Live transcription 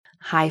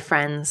Hi,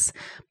 friends.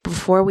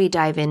 Before we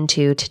dive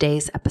into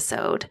today's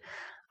episode,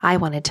 I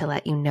wanted to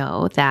let you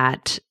know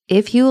that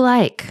if you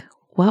like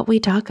what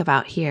we talk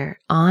about here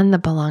on the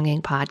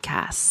Belonging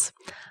Podcasts,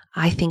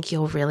 I think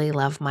you'll really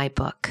love my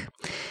book.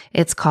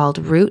 It's called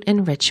Root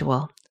and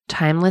Ritual: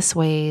 Timeless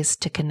Ways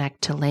to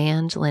Connect to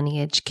Land,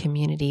 Lineage,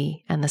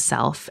 Community, and the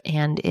Self.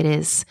 And it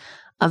is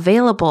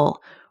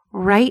available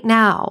right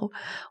now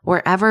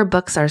wherever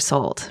books are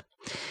sold.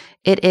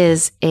 It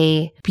is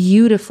a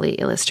beautifully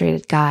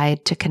illustrated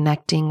guide to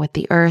connecting with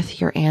the earth,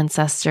 your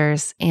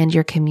ancestors, and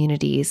your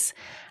communities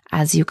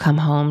as you come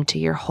home to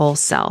your whole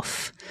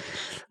self.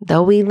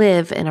 Though we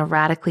live in a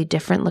radically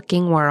different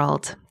looking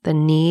world, the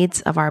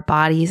needs of our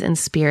bodies and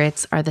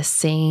spirits are the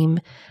same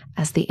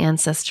as the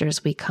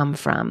ancestors we come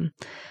from.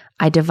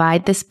 I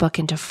divide this book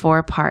into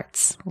 4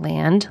 parts: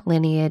 land,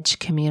 lineage,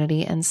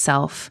 community, and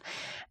self.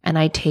 And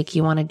I take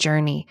you on a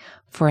journey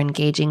for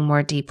engaging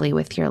more deeply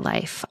with your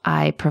life.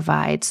 I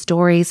provide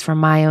stories from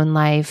my own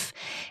life,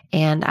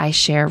 and I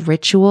share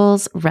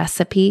rituals,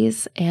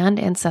 recipes, and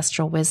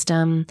ancestral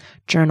wisdom,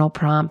 journal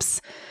prompts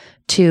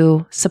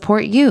to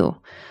support you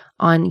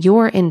on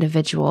your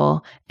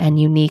individual and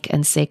unique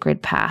and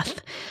sacred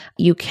path.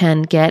 You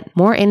can get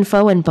more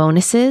info and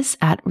bonuses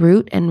at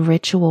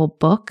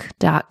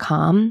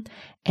rootandritualbook.com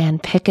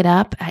and pick it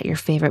up at your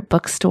favorite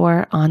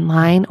bookstore,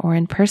 online, or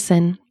in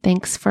person.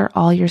 Thanks for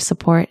all your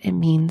support. It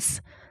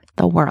means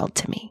the world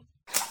to me.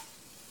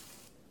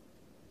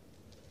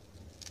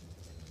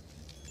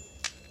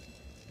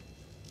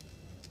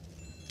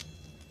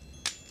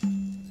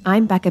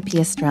 I'm Becca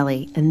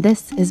Piastrelli, and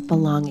this is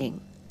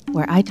Belonging,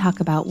 where I talk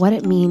about what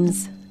it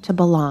means to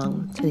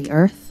belong to the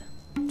earth,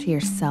 to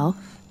yourself,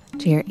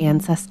 to your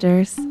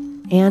ancestors,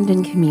 and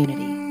in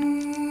community.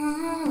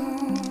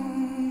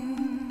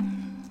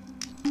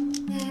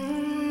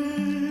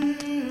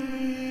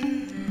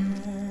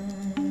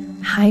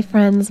 Hi,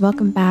 friends.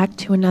 Welcome back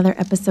to another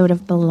episode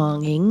of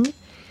Belonging.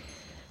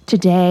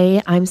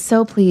 Today, I'm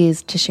so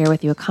pleased to share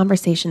with you a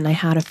conversation I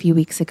had a few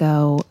weeks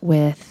ago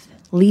with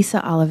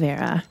Lisa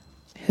Oliveira,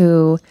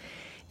 who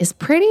is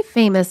pretty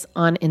famous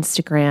on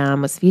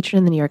Instagram, was featured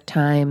in the New York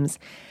Times.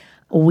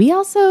 We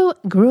also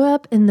grew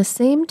up in the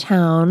same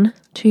town,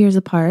 2 years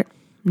apart,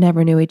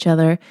 never knew each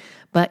other,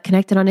 but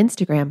connected on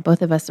Instagram,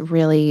 both of us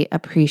really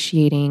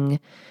appreciating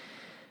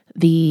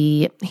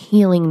the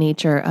healing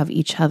nature of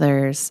each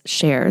other's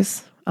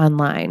shares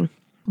online.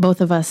 Both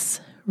of us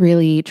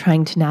really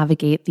trying to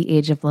navigate the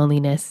age of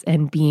loneliness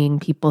and being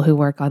people who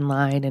work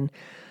online, and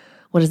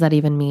what does that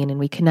even mean? And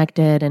we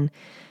connected, and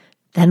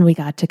then we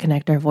got to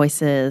connect our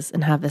voices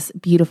and have this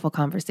beautiful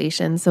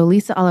conversation. So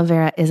Lisa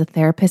Oliveira is a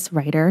therapist,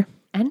 writer,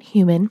 and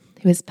human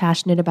who is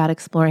passionate about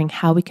exploring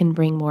how we can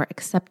bring more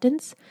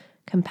acceptance,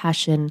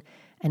 compassion,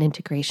 and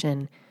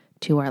integration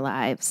to our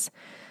lives.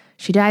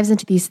 She dives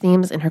into these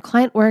themes in her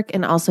client work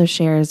and also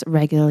shares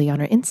regularly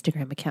on her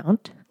Instagram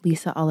account,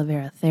 Lisa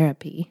Oliveira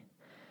Therapy,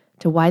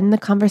 to widen the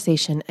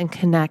conversation and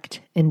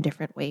connect in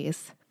different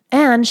ways.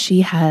 And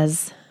she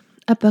has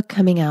a book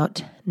coming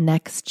out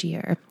next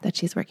year that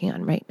she's working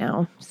on right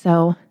now.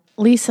 So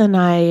Lisa and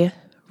I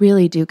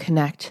really do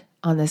connect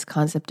on this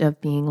concept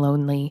of being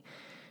lonely.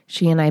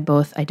 She and I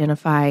both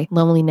identify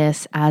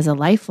loneliness as a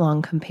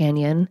lifelong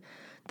companion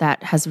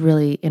that has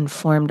really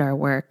informed our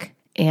work.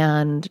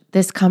 And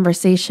this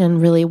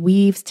conversation really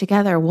weaves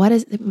together what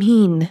does it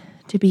mean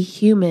to be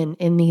human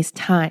in these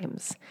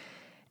times,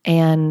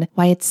 and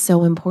why it's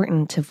so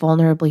important to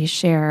vulnerably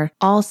share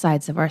all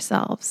sides of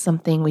ourselves,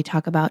 something we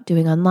talk about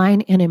doing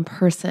online and in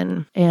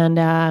person. And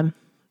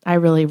I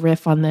really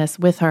riff on this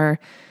with her,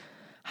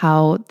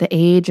 how the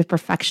age of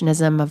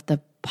perfectionism, of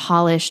the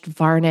polished,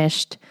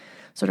 varnished,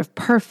 sort of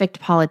perfect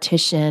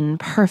politician,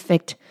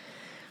 perfect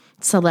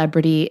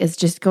celebrity is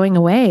just going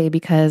away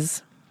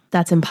because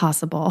that's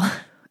impossible,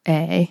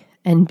 A.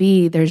 And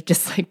B, there's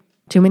just like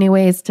too many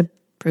ways to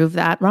prove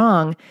that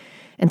wrong.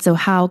 And so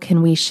how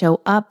can we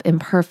show up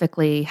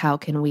imperfectly? How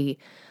can we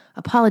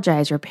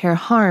apologize, repair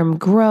harm,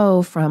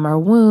 grow from our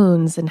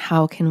wounds? And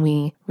how can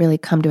we really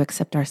come to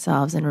accept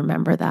ourselves and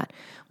remember that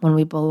when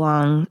we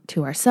belong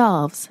to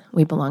ourselves,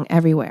 we belong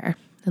everywhere?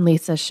 And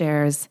Lisa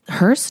shares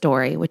her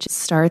story, which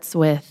starts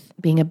with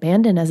being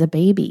abandoned as a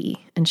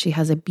baby. And she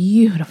has a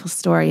beautiful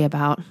story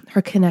about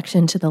her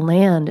connection to the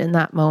land in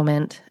that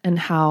moment, and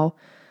how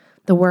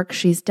the work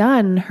she's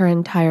done her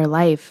entire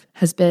life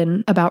has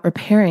been about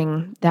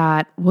repairing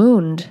that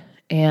wound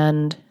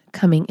and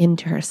coming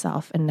into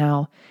herself. And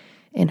now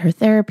in her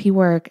therapy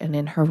work and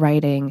in her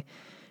writing,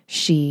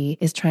 she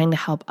is trying to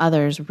help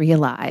others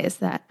realize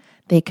that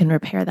they can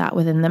repair that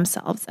within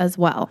themselves as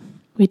well.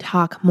 We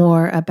talk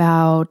more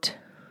about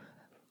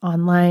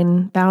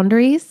online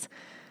boundaries,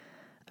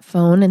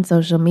 phone and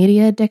social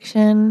media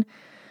addiction.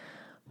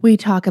 We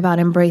talk about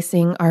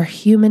embracing our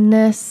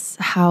humanness,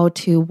 how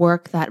to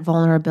work that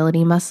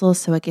vulnerability muscle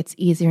so it gets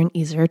easier and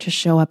easier to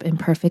show up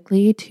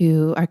imperfectly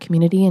to our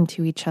community and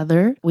to each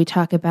other. We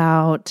talk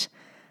about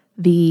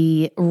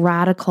the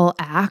radical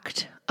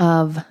act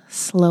of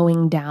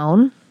slowing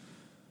down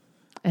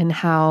and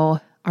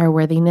how our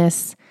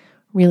worthiness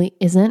really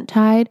isn't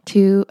tied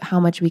to how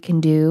much we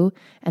can do,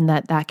 and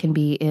that can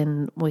be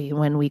in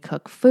when we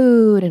cook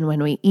food and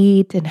when we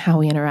eat and how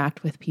we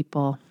interact with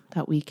people,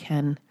 that we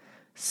can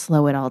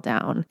slow it all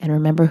down and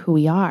remember who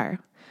we are.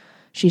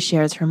 She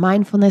shares her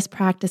mindfulness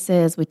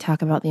practices. We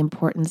talk about the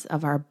importance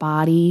of our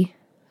body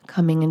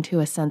coming into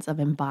a sense of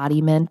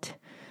embodiment.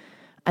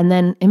 And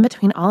then in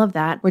between all of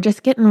that, we're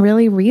just getting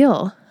really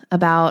real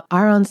about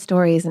our own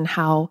stories and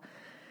how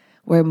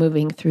we're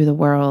moving through the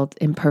world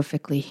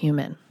imperfectly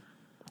human.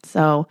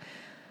 So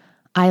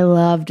I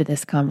loved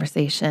this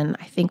conversation.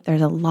 I think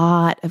there's a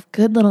lot of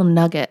good little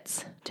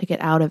nuggets to get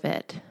out of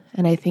it.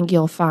 And I think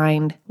you'll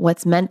find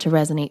what's meant to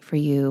resonate for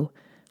you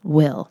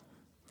will.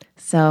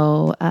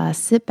 So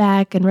sit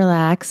back and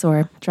relax,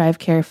 or drive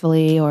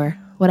carefully, or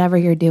whatever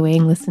you're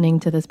doing, listening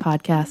to this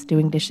podcast,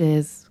 doing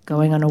dishes,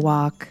 going on a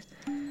walk,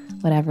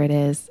 whatever it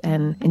is,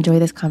 and enjoy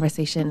this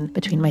conversation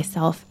between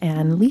myself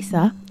and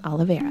Lisa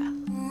Oliveira.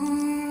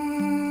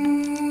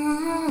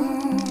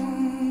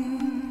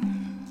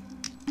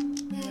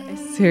 I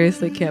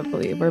seriously can't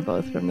believe we're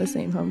both from the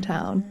same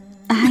hometown.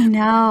 I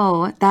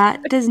know.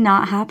 That does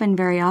not happen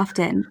very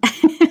often.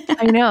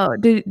 I know.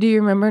 Do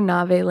you remember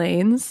Nave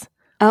Lanes?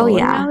 Oh,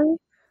 yeah. Alley?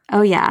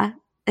 Oh, yeah.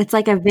 It's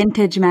like a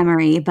vintage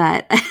memory,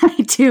 but I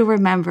do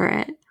remember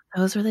it.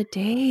 Those were the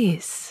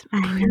days.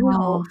 I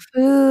know.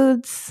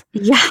 Foods.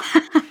 Yeah.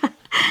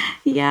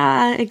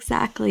 Yeah,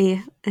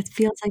 exactly. It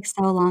feels like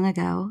so long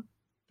ago.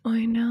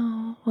 I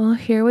know. Well,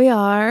 here we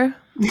are.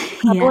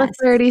 Couple of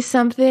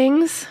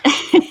 30-somethings.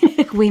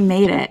 We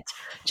made it.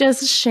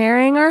 Just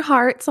sharing our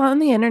hearts on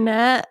the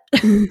internet.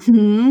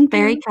 Mm-hmm.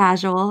 Very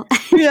casual.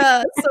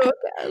 Yeah, so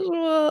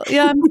casual.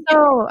 Yeah,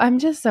 I'm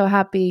just so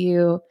happy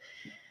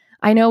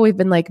I know we've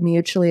been like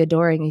mutually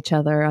adoring each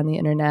other on the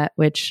internet,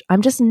 which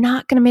I'm just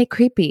not going to make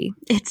creepy.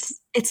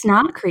 It's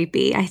not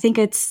creepy.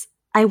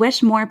 I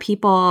wish more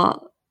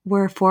people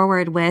were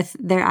forward with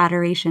their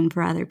adoration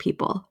for other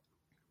people.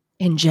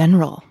 In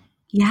general.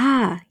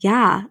 Yeah.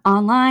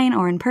 Online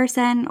or in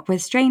person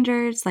with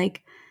strangers.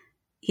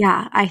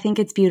 Yeah, I think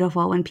it's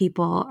beautiful when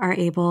people are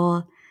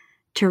able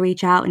to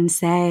reach out and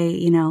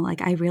say,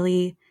 like,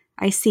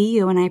 I see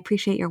you and I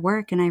appreciate your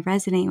work and I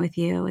resonate with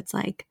you. It's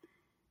like,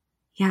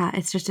 yeah,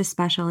 it's just a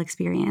special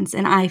experience.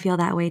 And I feel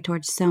that way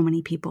towards so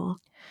many people.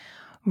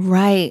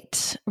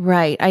 Right.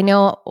 I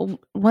know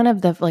one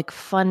of the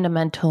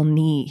fundamental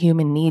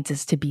human needs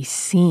is to be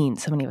seen.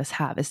 So many of us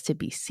have is to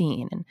be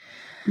seen. And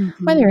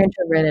whether you're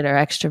introverted or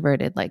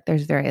extroverted,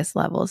 there's various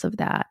levels of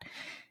that.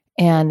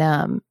 And,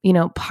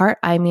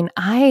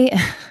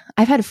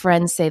 I've had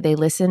friends say they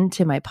listen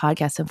to my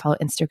podcast and follow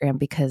Instagram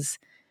because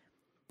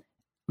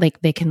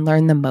they can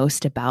learn the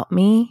most about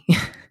me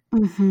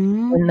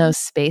in those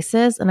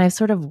spaces. And I've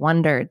sort of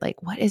wondered,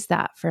 what is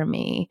that for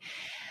me?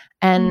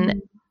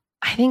 And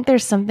I think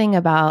there's something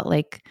about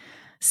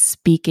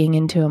speaking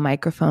into a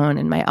microphone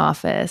in my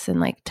office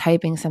and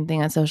typing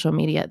something on social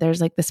media. There's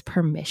this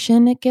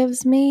permission it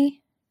gives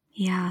me.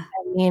 Yeah.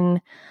 I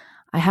mean,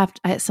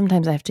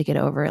 sometimes I have to get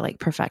over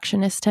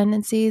perfectionist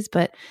tendencies,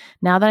 but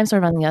now that I'm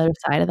sort of on the other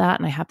side of that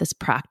and I have this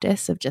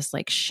practice of just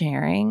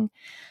sharing,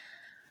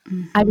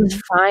 I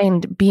just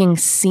find being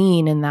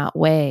seen in that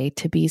way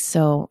to be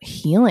so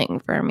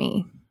healing for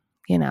me,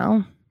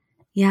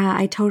 Yeah,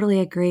 I totally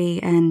agree.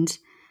 And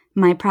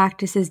my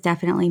practice is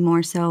definitely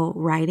more so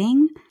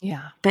writing.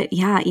 Yeah. But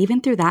yeah,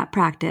 even through that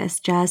practice,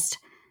 just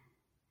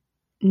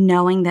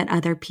knowing that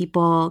other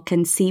people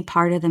can see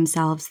part of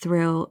themselves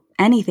through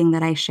anything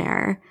that I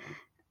share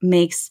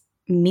makes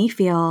me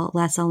feel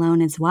less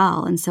alone as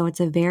well. And so it's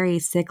a very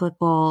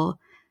cyclical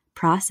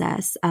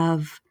process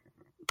of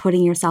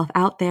putting yourself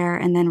out there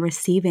and then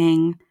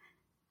receiving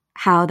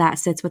how that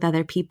sits with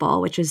other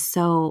people, which is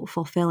so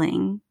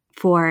fulfilling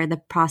for the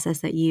process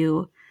that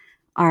you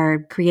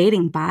are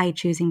creating by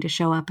choosing to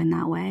show up in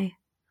that way.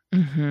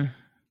 Mm-hmm.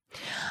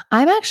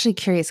 I'm actually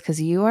curious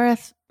because you are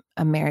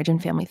a marriage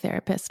and family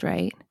therapist,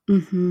 right?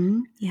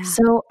 Mm-hmm. Yeah.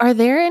 So are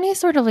there any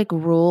sort of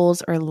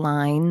rules or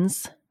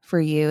lines for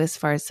you as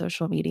far as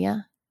social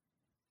media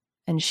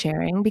and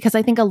sharing? Because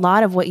I think a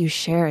lot of what you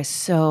share is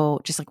so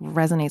just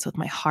resonates with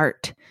my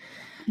heart.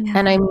 Yeah.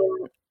 And I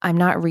mean, I'm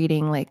not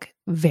reading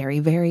very,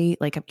 very,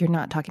 you're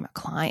not talking about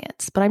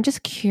clients, but I'm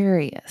just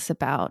curious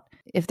about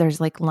if there's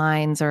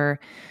lines or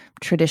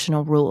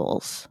traditional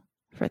rules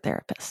for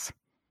therapists.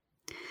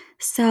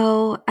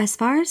 So as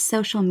far as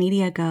social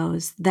media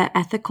goes, the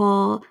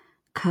ethical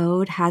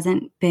code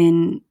hasn't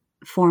been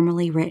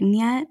formally written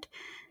yet.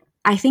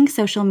 I think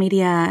social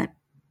media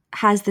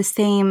has the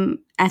same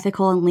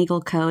ethical and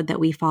legal code that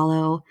we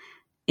follow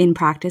in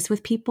practice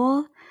with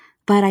people,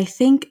 but I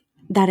think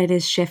that it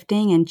is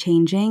shifting and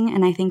changing,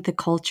 and I think the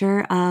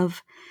culture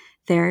of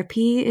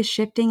therapy is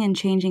shifting and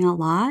changing a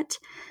lot.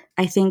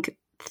 I think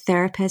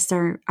therapists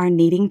are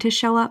needing to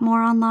show up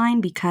more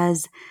online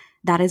because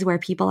that is where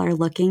people are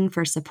looking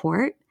for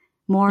support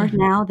more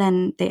now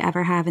than they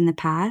ever have in the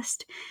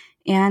past.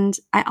 And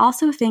I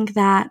also think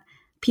that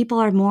people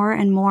are more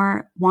and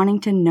more wanting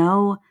to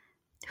know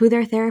who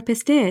their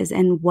therapist is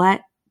and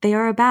what they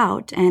are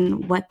about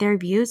and what their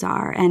views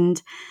are.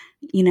 And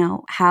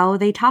how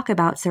they talk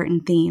about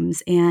certain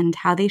themes and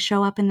how they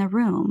show up in the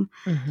room.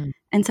 Mm-hmm.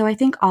 And so I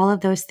think all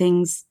of those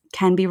things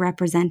can be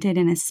represented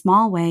in a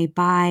small way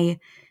by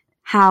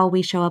how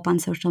we show up on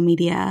social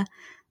media.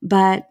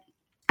 But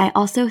I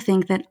also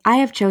think that I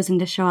have chosen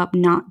to show up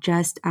not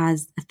just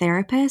as a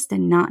therapist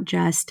and not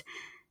just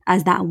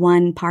as that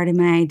one part of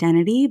my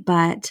identity,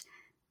 but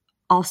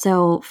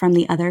also from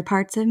the other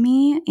parts of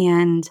me.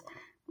 And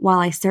while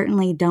I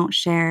certainly don't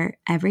share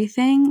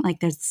everything,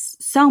 like there's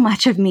so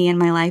much of me in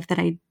my life that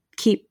I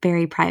keep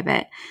very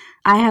private,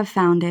 I have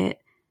found it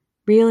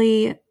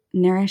really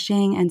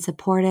nourishing and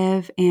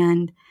supportive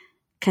and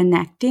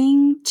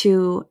connecting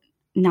to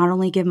not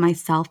only give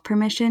myself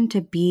permission to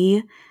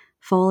be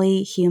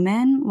fully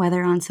human,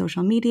 whether on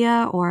social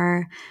media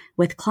or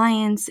with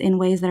clients in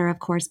ways that are, of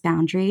course,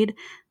 boundaried,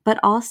 but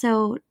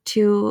also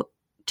to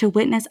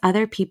witness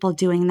other people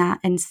doing that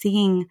and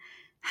seeing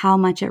how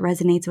much it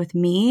resonates with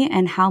me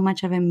and how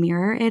much of a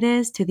mirror it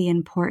is to the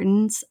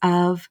importance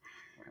of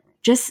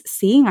just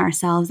seeing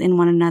ourselves in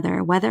one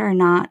another, whether or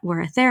not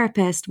we're a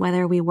therapist,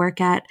 whether we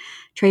work at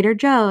Trader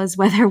Joe's,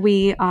 whether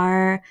we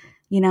are,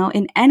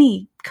 in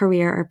any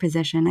career or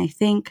position. I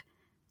think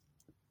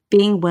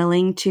being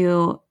willing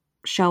to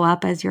show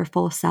up as your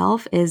full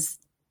self is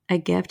a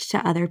gift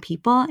to other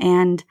people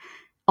and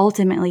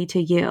ultimately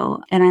to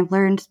you. And I've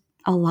learned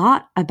a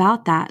lot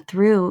about that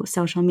through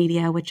social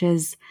media, which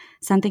is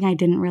something I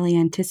didn't really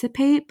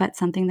anticipate, but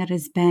something that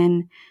has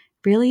been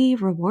really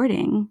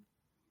rewarding.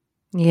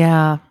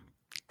 Yeah,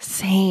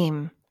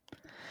 same.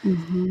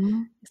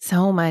 Mm-hmm.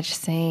 So much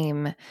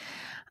same.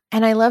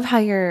 And I love how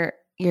you're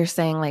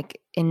saying, like,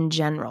 in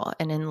general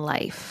and in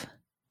life,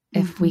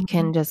 if we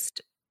can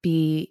just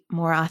be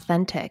more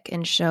authentic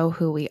and show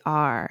who we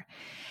are.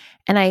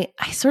 And I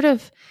sort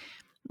of,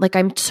 like,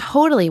 I'm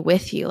totally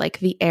with you. Like,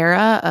 the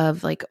era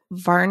of, like,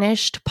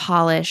 varnished,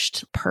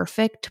 polished,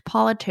 perfect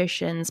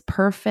politicians,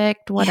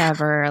 perfect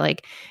whatever,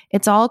 like,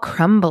 it's all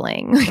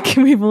crumbling. Like,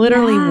 we've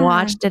literally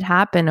watched it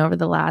happen over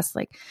the last,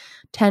 like,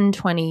 10,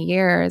 20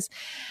 years.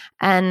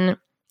 And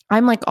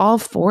I'm, like, all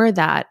for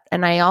that.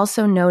 And I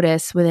also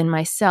notice within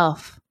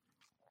myself,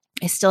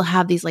 I still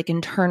have these, like,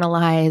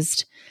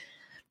 internalized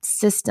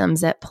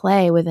systems at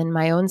play within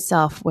my own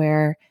self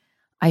where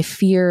I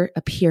fear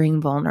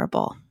appearing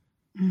vulnerable.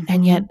 Mm-hmm.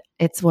 And yet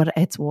it's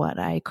what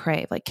I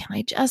crave. Like, can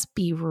I just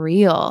be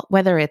real,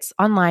 whether it's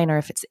online or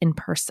if it's in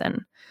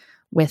person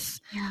with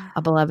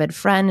a beloved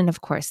friend? And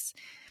of course,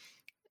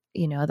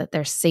 that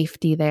there's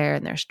safety there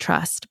and there's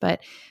trust.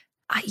 But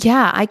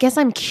I guess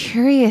I'm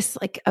curious,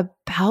 like,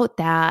 about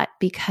that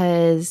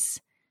because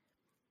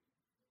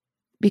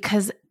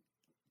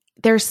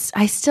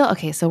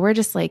so we're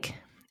just, like,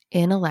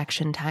 in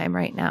election time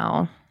right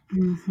now.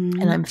 Mm-hmm.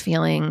 And I'm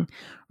feeling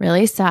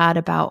really sad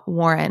about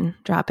Warren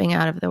dropping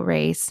out of the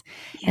race.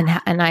 Yeah.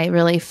 And I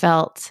really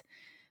felt,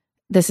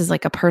 this is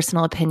like a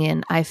personal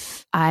opinion, I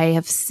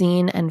have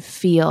seen and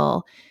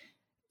feel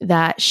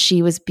that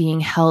she was being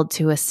held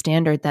to a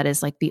standard that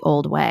is like the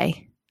old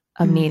way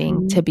of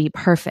needing to be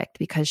perfect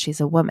because she's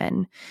a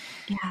woman.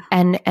 Yeah.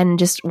 And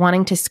just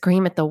wanting to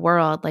scream at the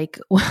world, like,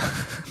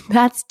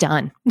 that's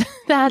done.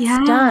 That's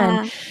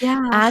done.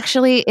 Yeah.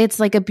 Actually, it's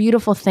like a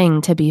beautiful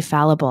thing to be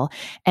fallible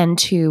and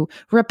to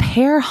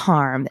repair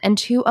harm and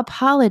to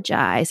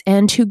apologize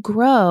and to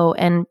grow.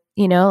 And,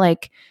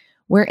 like,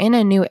 we're in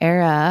a new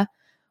era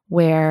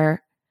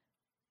where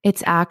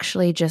it's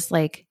actually just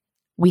like,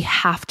 we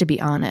have to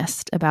be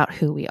honest about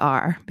who we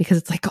are because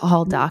it's, like,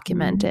 all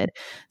documented.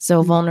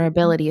 So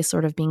vulnerability is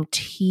sort of being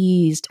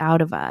teased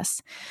out of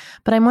us.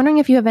 But I'm wondering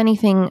if you have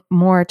anything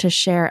more to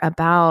share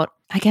about,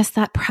 I guess,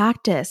 that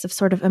practice of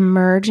sort of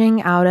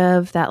emerging out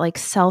of that, like,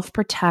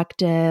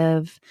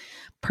 self-protective,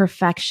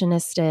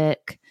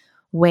 perfectionistic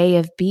way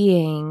of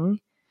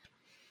being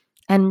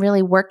and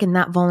really working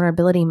that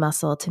vulnerability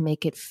muscle to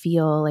make it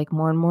feel like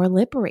more and more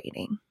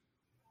liberating.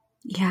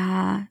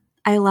 Yeah.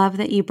 I love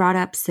that you brought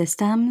up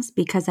systems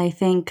because I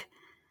think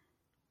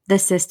the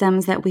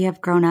systems that we have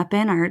grown up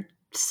in are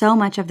so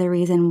much of the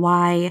reason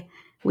why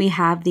we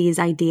have these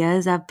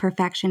ideas of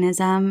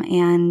perfectionism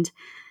and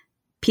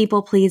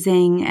people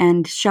pleasing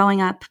and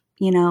showing up,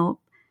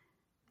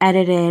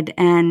 edited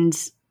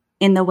and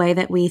in the way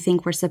that we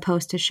think we're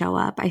supposed to show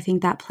up. I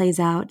think that plays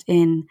out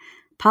in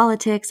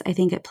politics. I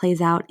think it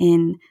plays out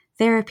in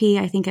therapy.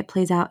 I think it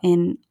plays out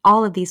in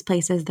all of these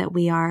places that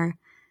we are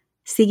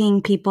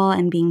seeing people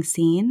and being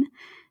seen.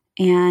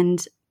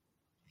 And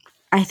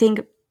I think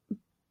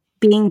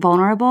being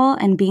vulnerable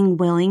and being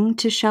willing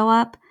to show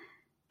up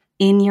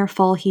in your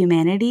full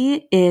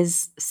humanity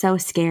is so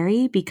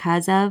scary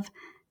because of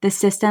the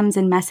systems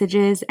and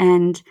messages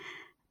and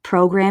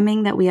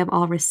programming that we have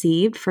all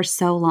received for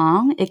so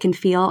long. It can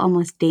feel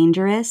almost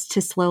dangerous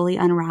to slowly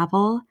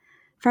unravel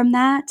from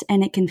that.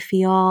 And it can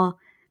feel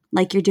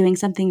like you're doing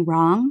something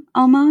wrong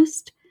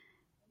almost.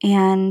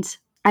 And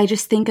I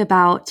just think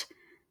about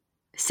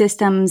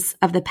systems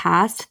of the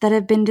past that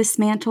have been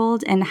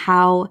dismantled and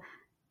how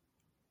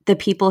the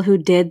people who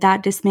did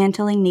that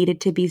dismantling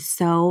needed to be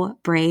so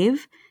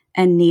brave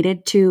and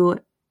needed to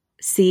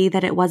see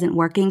that it wasn't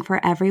working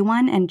for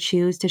everyone and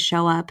choose to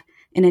show up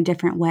in a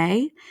different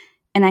way.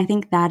 And I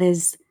think that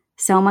is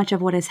so much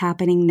of what is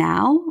happening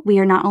now. We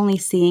are not only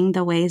seeing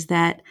the ways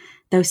that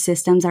those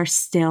systems are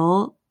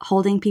still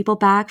holding people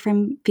back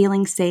from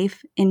feeling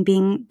safe in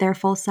being their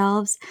full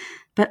selves,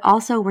 but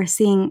also we're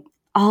seeing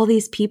all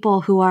these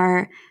people who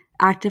are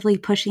actively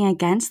pushing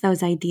against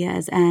those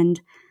ideas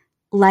and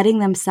letting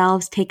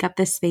themselves take up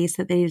the space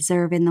that they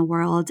deserve in the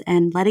world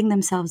and letting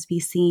themselves be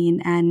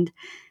seen and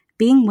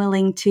being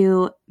willing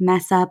to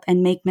mess up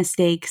and make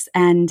mistakes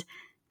and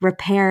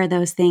repair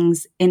those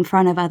things in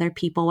front of other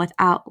people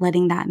without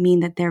letting that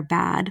mean that they're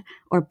bad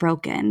or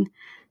broken.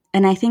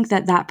 And I think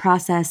that that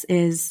process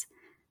is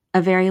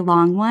a very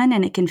long one,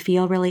 and it can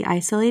feel really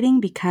isolating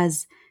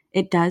because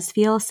it does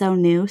feel so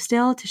new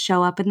still to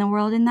show up in the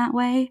world in that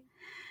way.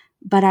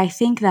 But I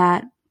think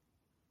that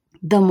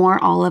the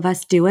more all of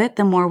us do it,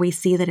 the more we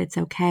see that it's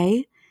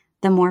okay,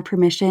 the more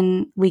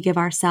permission we give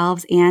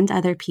ourselves and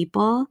other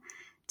people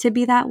to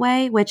be that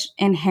way, which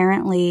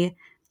inherently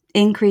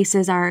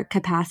increases our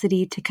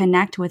capacity to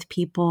connect with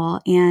people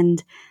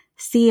and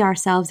see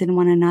ourselves in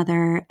one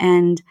another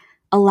and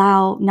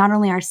allow not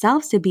only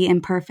ourselves to be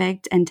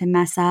imperfect and to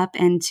mess up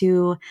and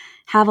to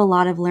have a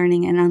lot of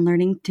learning and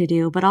unlearning to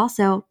do, but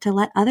also to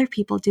let other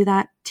people do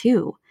that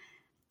too,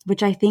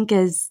 which I think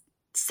is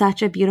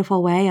such a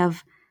beautiful way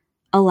of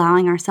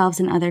allowing ourselves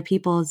and other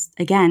people's,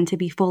 again, to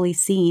be fully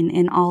seen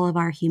in all of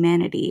our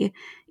humanity,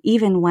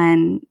 even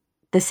when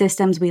the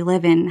systems we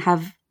live in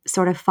have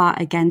sort of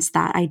fought against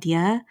that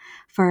idea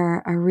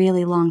for a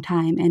really long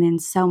time and in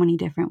so many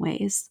different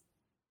ways.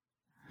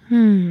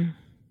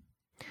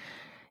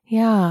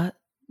 Yeah.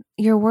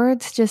 Your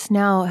words just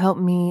now help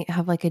me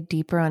have like a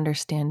deeper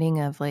understanding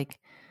of like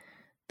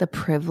the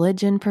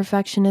privilege in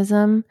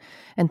perfectionism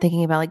and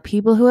thinking about like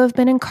people who have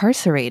been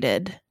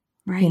incarcerated,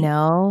 Right. you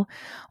know,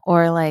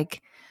 or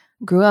like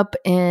grew up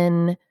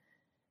in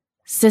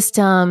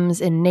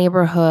systems, in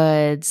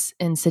neighborhoods,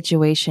 in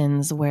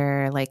situations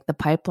where like the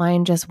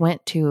pipeline just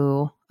went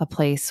to a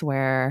place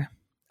where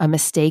a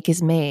mistake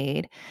is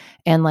made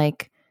and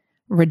like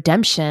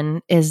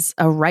redemption is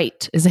a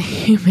right, is a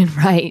human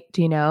right,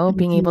 you know,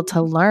 being able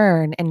to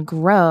learn and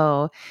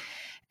grow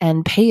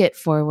and pay it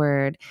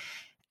forward.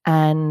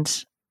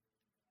 And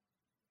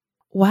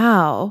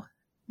wow,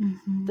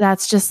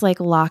 that's just like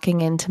locking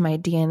into my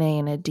DNA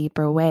in a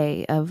deeper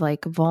way of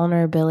like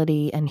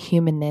vulnerability and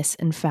humanness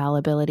and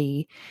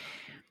fallibility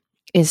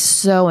is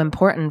so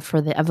important for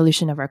the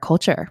evolution of our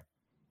culture.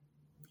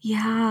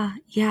 Yeah,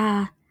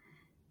 yeah.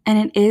 And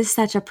it is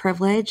such a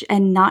privilege,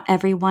 and not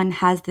everyone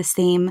has the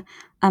same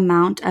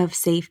amount of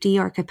safety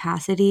or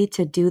capacity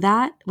to do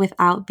that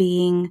without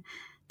being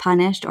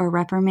punished or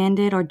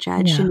reprimanded or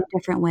judged in a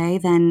different way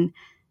than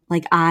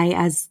like I,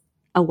 as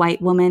a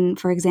white woman,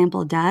 for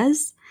example,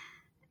 does.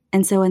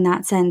 And so in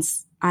that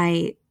sense,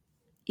 I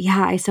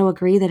so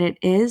agree that it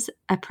is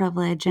a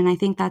privilege. And I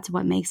think that's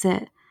what makes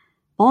it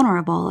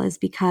vulnerable, is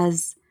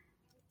because,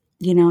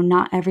 you know,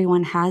 not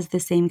everyone has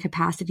the same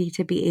capacity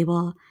to be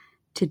able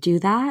to do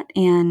that.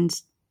 And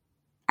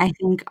I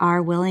think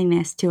our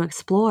willingness to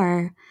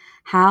explore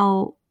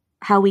how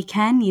we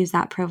can use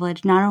that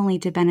privilege not only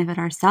to benefit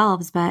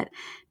ourselves, but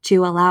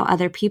to allow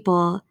other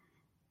people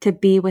to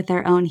be with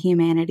their own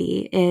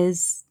humanity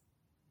is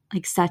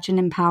like such an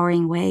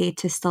empowering way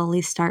to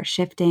slowly start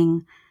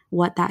shifting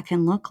what that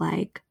can look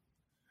like.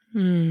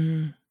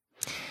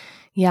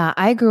 Yeah,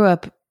 I grew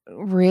up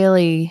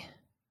really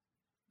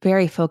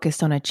very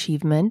focused on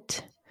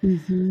achievement.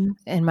 In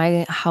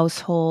my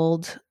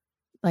household,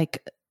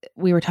 like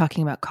we were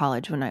talking about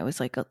college when I was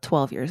like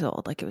 12 years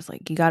old. Like it was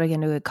like, you got to get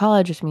into a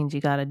college, which means you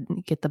got to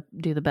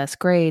do the best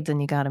grades and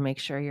you got to make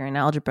sure you're in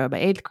algebra by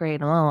 8th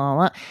grade and blah,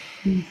 blah,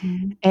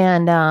 blah.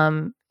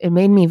 And it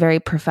made me very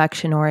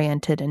perfection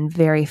oriented and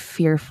very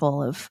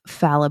fearful of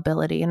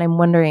fallibility. And I'm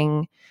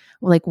wondering,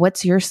 like,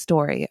 what's your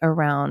story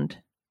around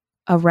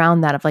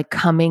that of like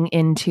coming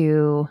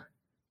into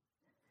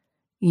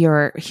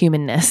your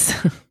humanness?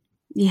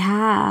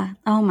 Yeah.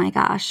 Oh my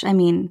gosh. I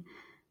mean,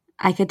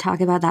 I could talk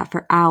about that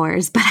for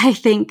hours, but I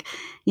think,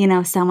 you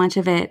know, so much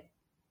of it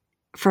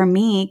for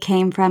me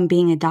came from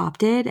being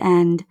adopted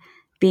and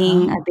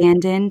being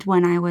abandoned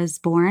when I was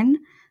born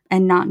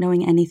and not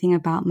knowing anything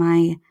about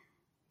my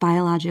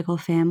biological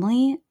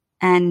family.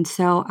 And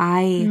so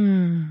I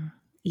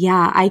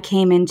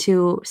came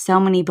into so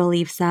many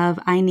beliefs of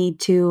I need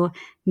to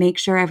make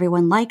sure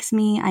everyone likes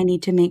me. I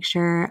need to make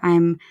sure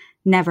I'm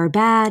never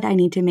bad. I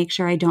need to make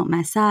sure I don't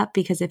mess up,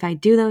 because if I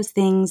do those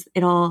things,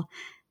 it'll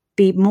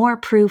be more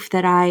proof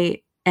that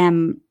I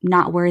am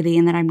not worthy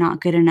and that I'm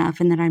not good enough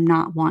and that I'm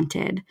not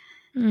wanted.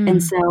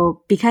 And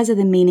so because of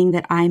the meaning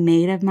that I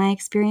made of my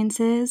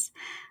experiences,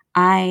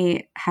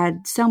 I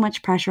had so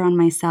much pressure on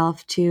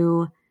myself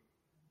to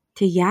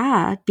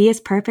be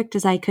as perfect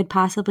as I could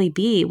possibly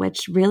be,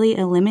 which really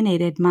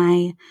eliminated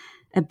my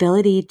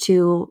ability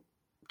to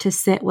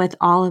sit with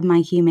all of my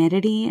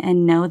humanity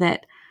and know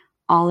that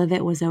all of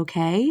it was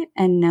okay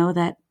and know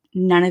that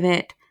none of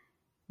it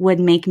would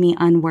make me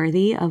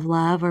unworthy of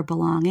love or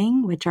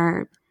belonging, which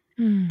are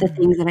the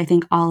things that I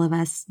think all of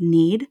us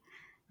need.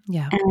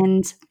 Yeah.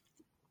 And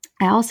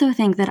I also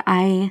think that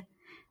I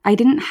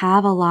didn't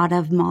have a lot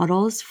of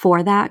models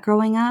for that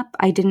growing up.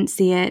 I didn't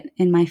see it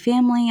in my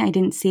family. I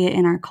didn't see it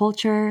in our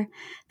culture.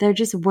 There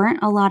just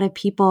weren't a lot of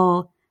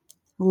people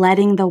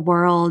letting the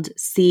world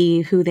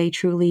see who they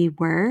truly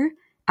were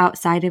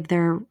outside of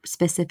their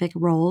specific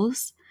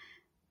roles.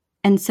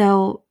 And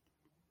so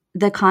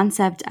the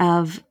concept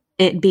of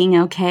it being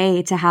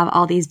okay to have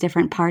all these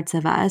different parts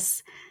of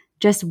us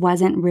just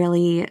wasn't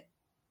really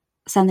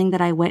something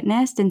that I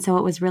witnessed. And so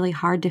it was really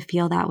hard to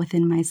feel that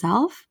within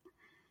myself.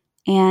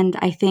 And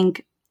I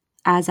think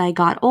as I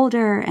got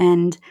older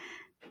and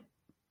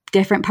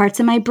different parts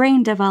of my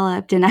brain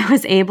developed and I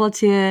was able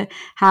to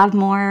have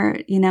more,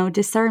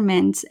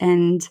 discernment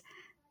and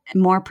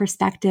more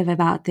perspective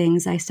about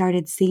things, I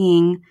started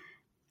seeing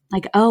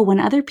like, oh, when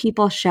other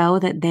people show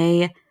that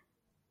they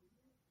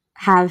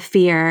have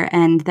fear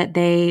and that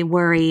they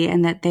worry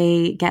and that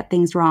they get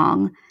things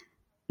wrong,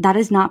 that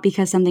is not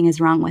because something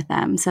is wrong with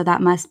them. So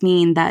that must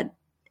mean that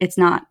it's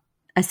not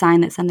a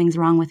sign that something's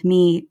wrong with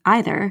me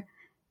either.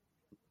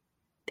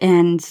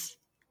 And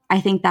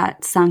I think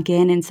that sunk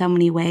in so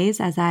many ways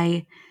as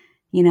I,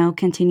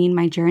 continued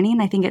my journey.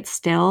 And I think it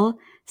still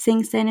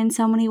sinks in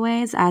so many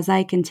ways as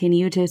I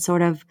continue to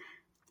sort of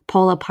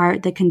pull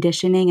apart the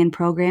conditioning and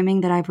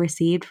programming that I've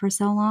received for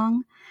so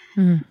long.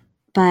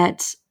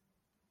 But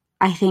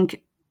I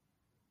think,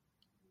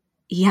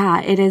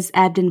 it has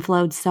ebbed and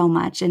flowed so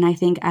much. And I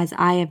think as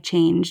I have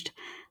changed,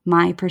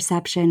 my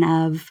perception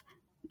of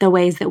the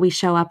ways that we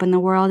show up in the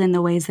world and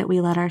the ways that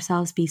we let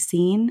ourselves be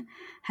seen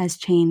has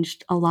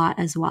changed a lot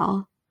as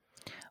well.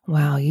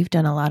 Wow, you've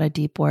done a lot of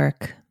deep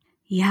work.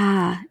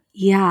 Yeah.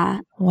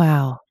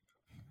 Wow.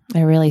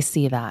 I really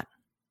see that.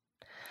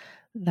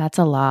 That's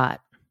a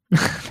lot.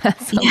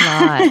 That's a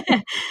lot.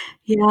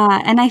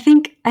 Yeah. And I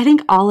think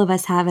all of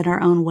us have it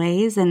our own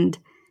ways. And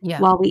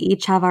while we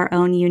each have our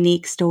own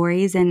unique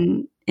stories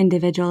and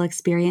individual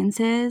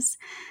experiences,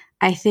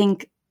 I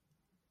think,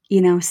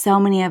 so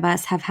many of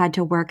us have had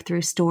to work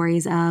through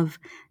stories of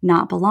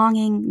not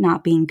belonging,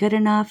 not being good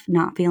enough,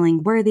 not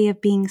feeling worthy of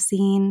being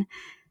seen,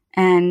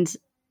 and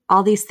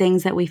all these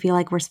things that we feel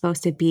like we're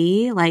supposed to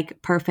be,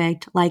 like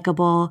perfect,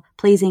 likable,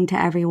 pleasing to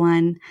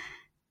everyone,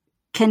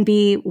 can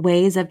be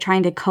ways of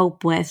trying to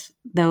cope with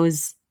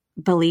those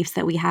beliefs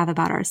that we have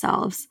about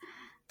ourselves.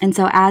 And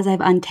so as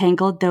I've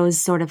untangled those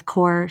sort of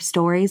core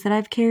stories that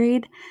I've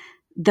carried,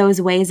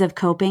 those ways of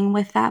coping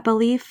with that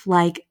belief,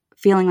 like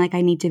feeling like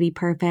I need to be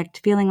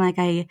perfect, feeling like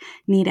I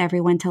need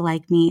everyone to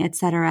like me,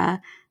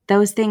 etc.,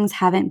 those things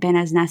haven't been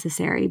as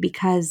necessary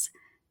because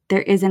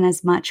there isn't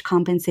as much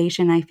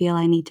compensation I feel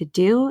I need to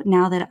do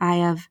now that I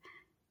have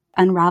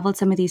unraveled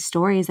some of these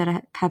stories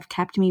that have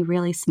kept me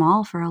really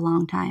small for a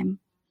long time.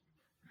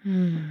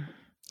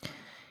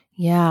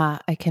 Yeah,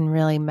 I can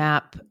really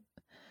map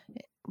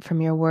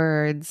from your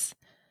words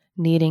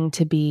needing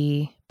to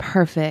be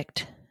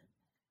perfect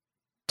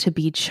to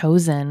be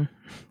chosen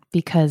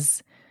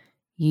because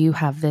you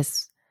have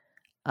this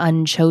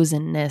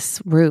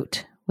unchosenness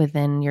root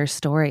within your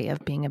story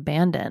of being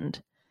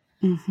abandoned.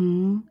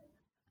 Mm-hmm.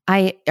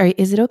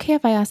 Is it okay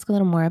if I ask a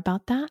little more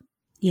about that?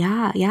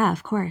 Yeah,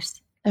 of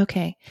course.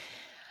 Okay.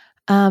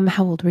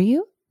 How old were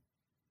you?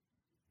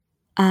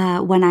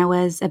 When I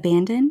was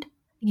abandoned?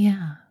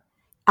 Yeah.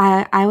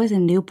 I was a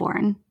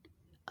newborn.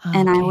 Okay.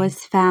 And I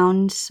was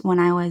found when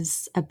I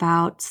was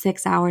about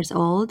 6 hours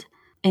old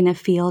in a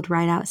field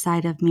right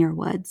outside of Muir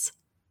Woods.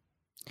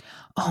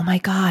 Oh my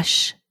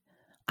gosh.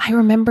 I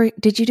remember,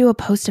 did you do a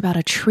post about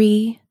a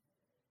tree?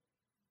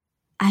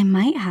 I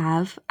might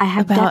have. I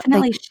have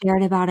definitely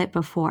shared about it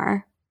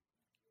before.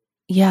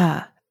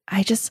 Yeah.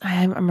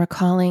 I'm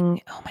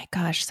recalling, oh my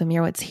gosh, so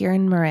Muir Woods here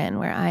in Marin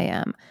where I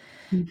am.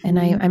 Mm-hmm. And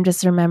I'm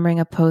just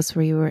remembering a post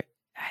where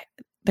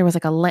there was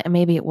like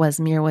maybe it was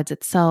Muir Woods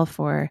itself,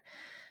 or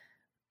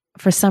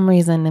for some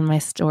reason in my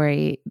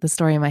story, the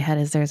story in my head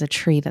is there's a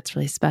tree that's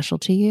really special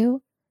to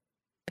you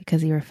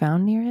because you were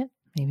found near it.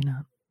 Maybe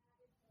not.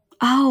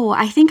 Oh,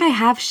 I think I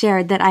have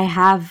shared that I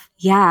have,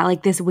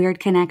 like this weird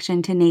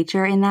connection to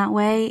nature in that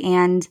way,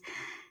 and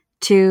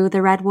to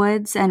the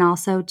redwoods and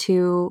also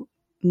to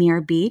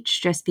Muir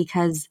Beach, just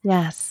because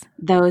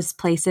those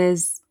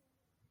places,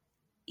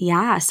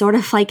 sort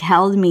of like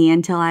held me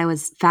until I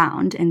was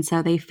found. And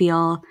so they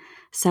feel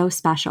so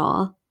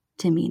special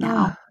to me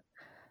now.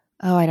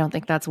 Oh, I don't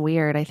think that's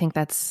weird. I think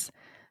that's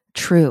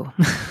true.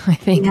 I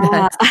think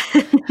that's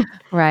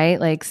right.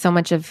 Like so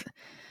much of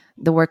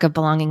the work of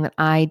belonging that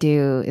I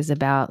do is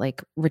about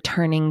like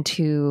returning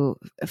to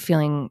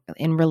feeling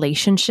in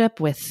relationship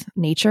with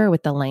nature,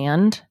 with the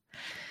land.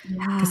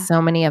 Because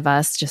so many of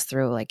us just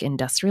through like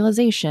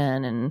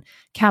industrialization and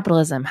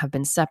capitalism have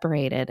been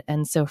separated.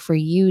 And so for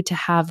you to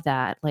have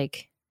that,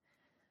 like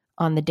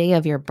on the day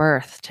of your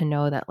birth, to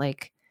know that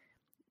like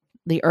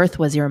the earth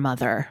was your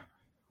mother.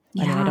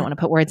 I mean, I don't want to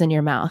put words in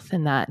your mouth,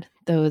 and that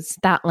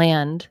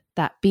land,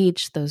 that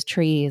beach, those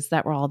trees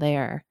that were all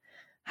there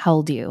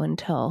held you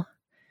until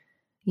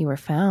you were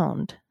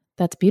found.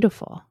 That's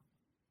beautiful.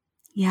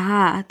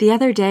 Yeah. The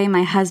other day,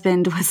 my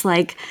husband was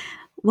like,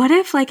 what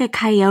if like a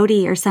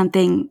coyote or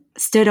something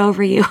stood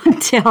over you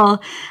until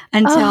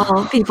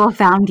people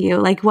found you?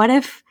 Like, what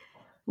if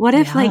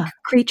like Yeah.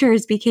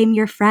 creatures became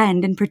your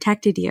friend and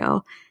protected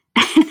you?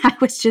 And I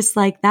was just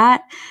like,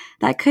 that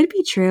could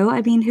be true.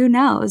 I mean, who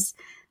knows?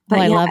 But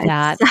Well, I yeah, love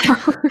that.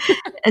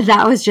 so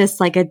that was just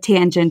like a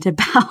tangent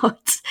about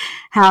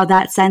how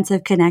that sense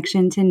of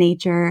connection to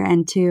nature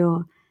and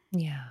to,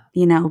 Yeah.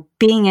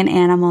 being an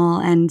animal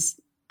and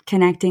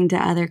connecting to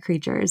other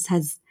creatures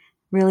has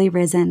really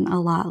risen a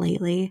lot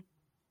lately.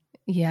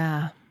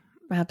 Yeah,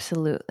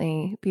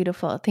 absolutely.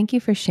 Beautiful. Thank you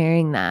for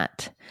sharing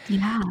that.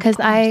 Yeah, of Because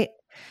course.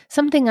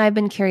 something I've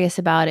been curious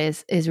about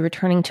is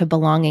returning to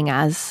belonging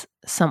as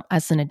an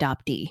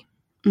adoptee.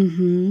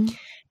 Mm-hmm.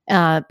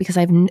 Because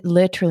I've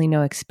literally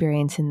no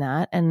experience in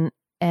that,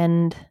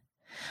 and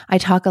I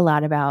talk a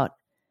lot about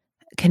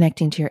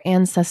connecting to your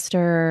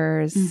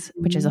ancestors,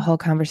 which is a Mm-hmm. whole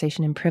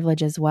conversation in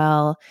privilege as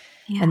well.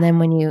 And Yeah. then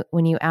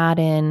when you add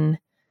in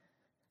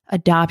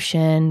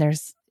adoption,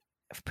 there's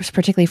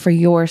particularly for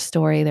your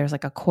story, there's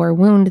like a core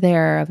wound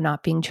there of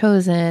not being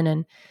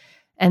chosen,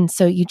 and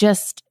so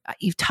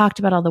you've talked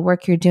about all the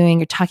work you're doing.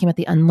 You're talking about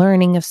the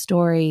unlearning of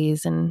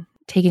stories and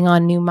taking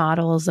on new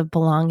models of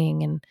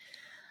belonging, and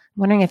I'm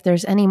wondering if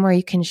there's any more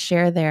you can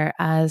share there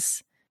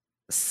as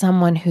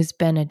someone who's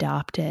been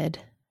adopted.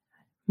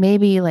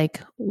 Maybe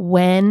like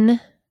when,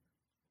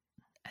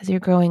 as you're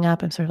growing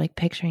up, I'm sort of like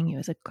picturing you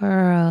as a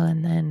girl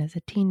and then as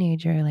a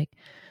teenager, like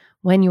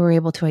when you were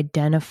able to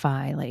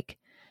identify like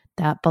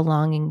that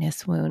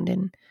belongingness wound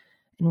and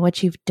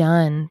what you've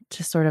done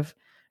to sort of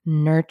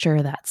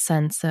nurture that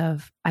sense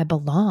of I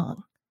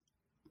belong.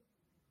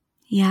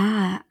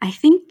 Yeah. I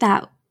think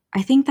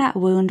that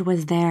wound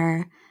was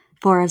there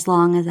for as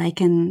long as I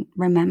can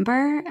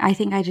remember. I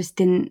think I just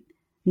didn't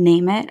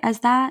name it as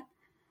that.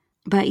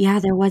 But yeah,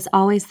 there was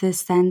always this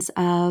sense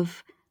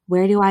of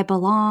where do I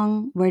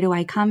belong? Where do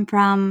I come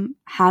from?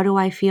 How do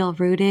I feel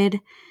rooted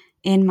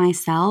in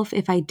myself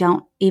if I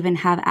don't even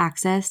have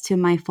access to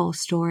my full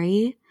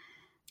story?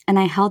 And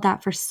I held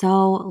that for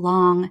so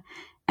long.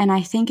 And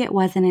I think it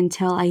wasn't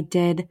until I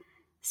did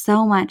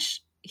so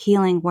much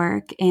healing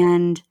work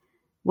and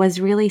was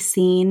really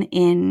seen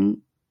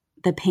in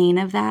the pain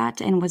of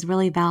that and was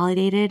really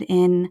validated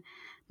in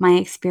my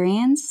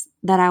experience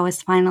that I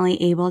was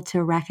finally able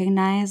to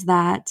recognize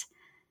that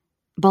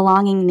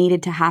belonging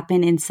needed to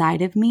happen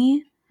inside of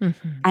me.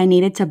 Mm-hmm. I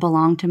needed to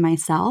belong to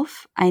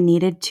myself. I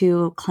needed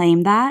to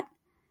claim that.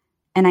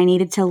 And I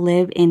needed to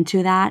live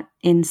into that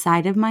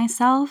inside of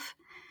myself.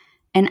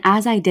 And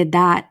as I did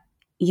that,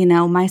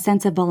 my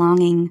sense of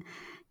belonging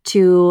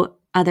to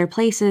other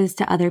places,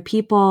 to other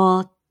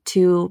people,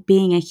 to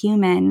being a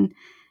human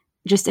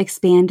just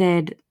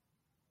expanded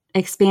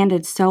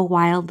so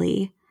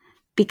wildly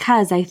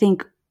because I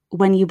think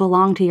when you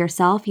belong to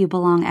yourself, you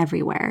belong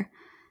everywhere.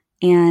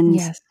 And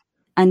Yes.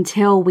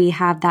 until we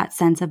have that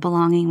sense of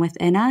belonging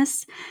within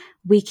us,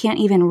 we can't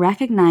even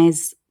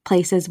recognize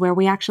places where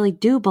we actually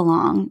do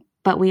belong,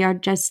 but we are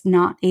just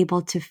not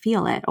able to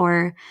feel it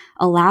or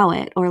allow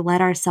it or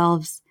let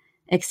ourselves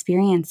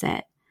experience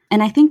it.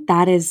 And I think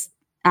that is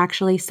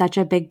actually such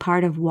a big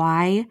part of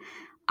why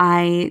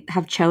I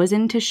have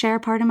chosen to share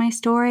part of my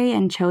story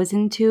and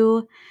chosen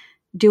to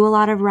do a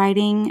lot of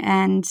writing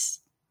and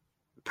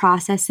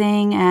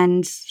processing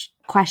and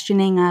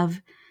questioning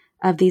of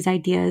these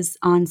ideas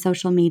on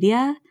social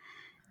media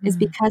is Mm.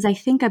 because I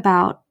think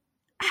about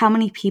how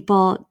many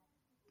people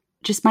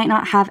just might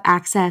not have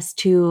access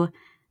to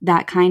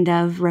that kind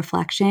of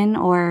reflection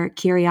or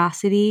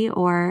curiosity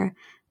or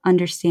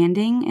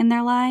understanding in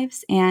their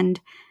lives, and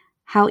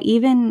how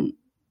even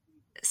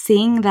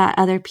seeing that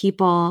other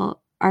people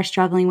are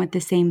struggling with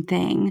the same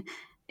thing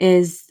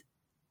is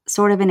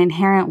sort of an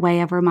inherent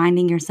way of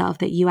reminding yourself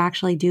that you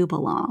actually do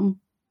belong.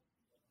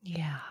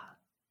 Yeah.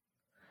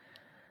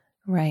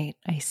 Right.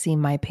 I see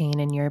my pain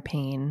and your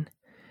pain,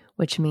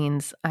 which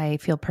means I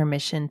feel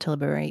permission to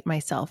liberate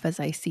myself as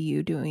I see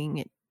you doing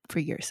it for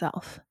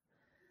yourself.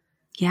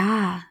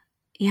 Yeah.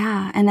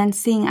 Yeah. And then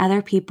seeing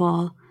other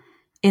people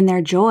in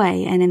their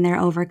joy and in their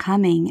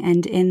overcoming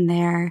and in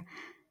their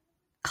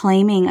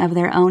claiming of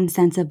their own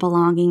sense of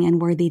belonging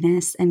and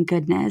worthiness and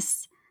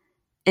goodness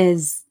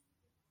is,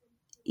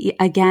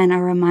 again,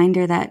 a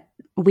reminder that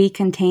we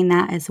contain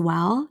that as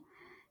well.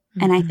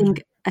 And I Mm-hmm.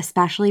 think,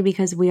 especially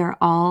because we are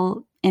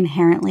all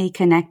inherently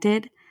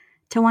connected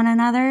to one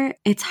another,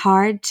 it's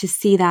hard to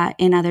see that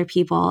in other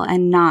people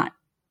and not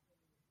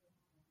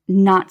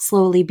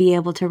slowly be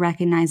able to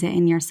recognize it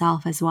in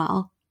yourself as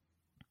well.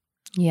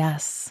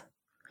 Yes.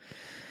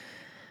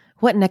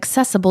 What an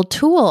accessible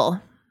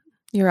tool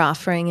you're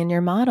offering in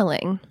your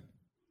modeling.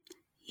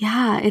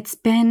 Yeah, it's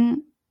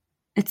been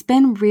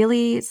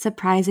really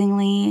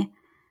surprisingly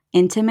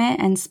intimate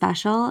and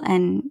special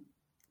and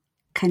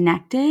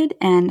connected,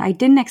 and I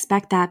didn't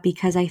expect that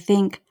because I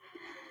think,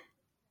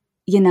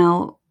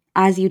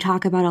 as you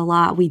talk about a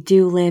lot, we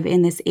do live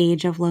in this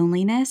age of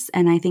loneliness,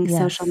 and I think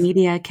social Yes.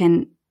 media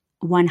can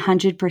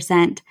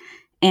 100%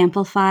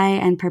 amplify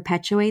and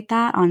perpetuate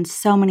that on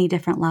so many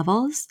different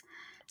levels.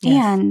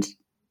 Yes. And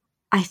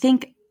I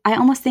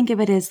almost think of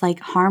it as like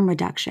harm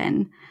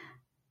reduction.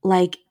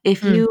 Like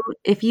if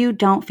you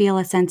don't feel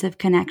a sense of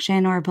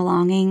connection or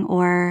belonging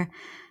or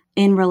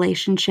in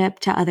relationship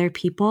to other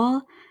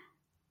people,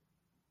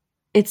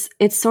 it's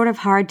sort of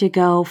hard to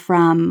go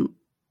from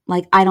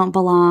like I don't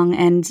belong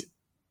and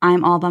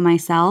I'm all by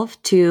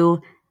myself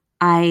to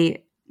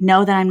I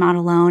know that I'm not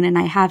alone and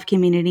I have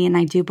community and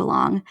I do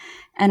belong.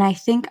 And I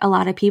think a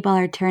lot of people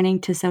are turning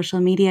to social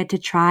media to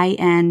try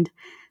and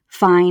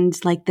find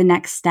like the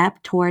next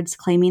step towards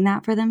claiming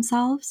that for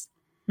themselves.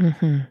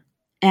 Mm-hmm.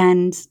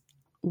 And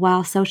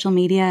while social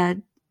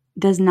media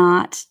does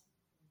not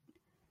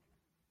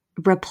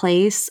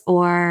replace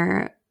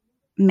or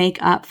make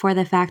up for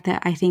the fact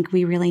that I think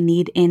we really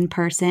need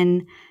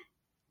in-person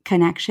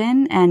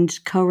connection and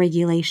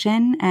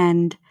co-regulation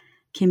and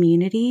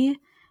community,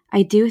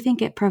 I do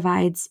think it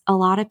provides a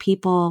lot of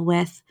people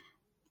with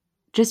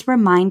just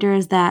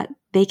reminders that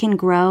they can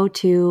grow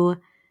to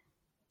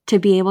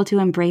be able to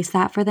embrace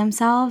that for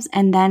themselves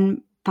and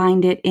then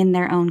find it in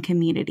their own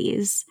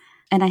communities.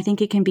 And I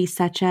think it can be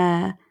such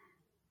a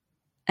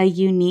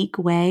unique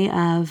way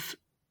of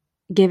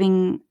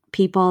giving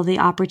people the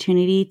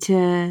opportunity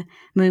to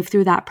move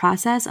through that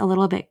process a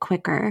little bit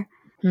quicker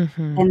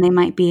than they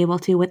might be able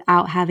to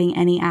without having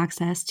any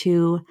access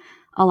to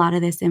a lot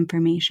of this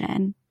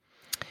information.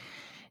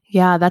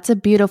 Yeah, that's a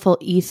beautiful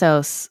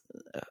ethos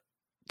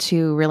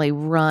to really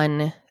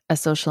run a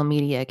social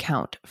media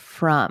account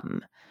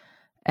from.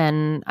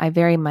 And I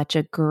very much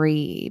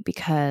agree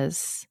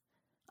because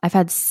I've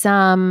had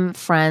some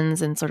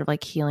friends in sort of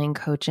like healing,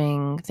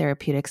 coaching,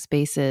 therapeutic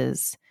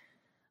spaces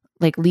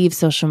like leave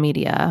social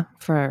media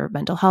for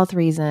mental health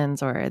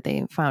reasons, or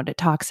they found it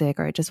toxic,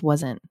 or it just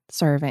wasn't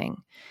serving.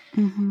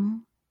 Mm-hmm.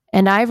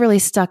 And I've really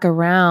stuck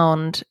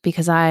around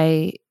because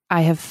I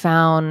have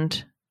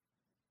found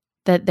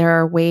that there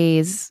are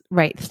ways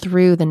right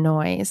through the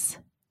noise.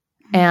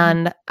 Mm-hmm.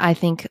 And I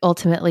think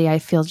ultimately I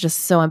feel just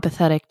so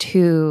empathetic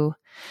to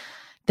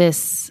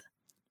this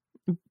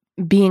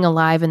being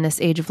alive in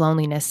this age of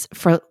loneliness.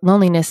 For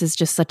loneliness is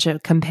just such a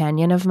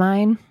companion of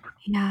mine.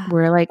 Yeah.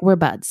 We're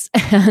buds.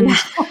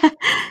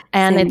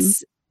 And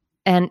it's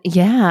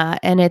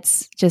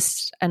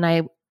just, and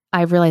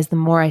I realize the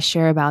more I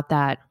share about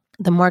that,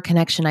 the more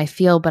connection I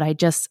feel, but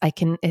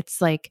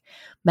it's like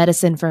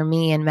medicine for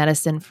me and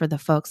medicine for the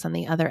folks on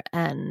the other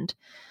end.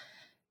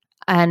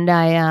 And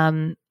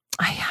I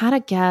had a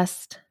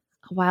guest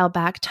a while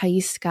back,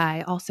 Thais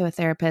Sky, also a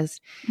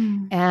therapist,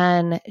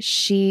 and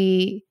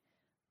she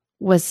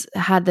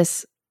had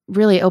this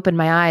really opened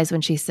my eyes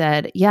when she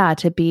said, yeah,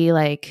 to be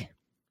like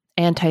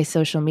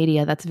anti-social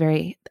media,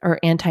 or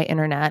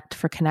anti-internet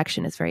for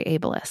connection is very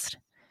ableist.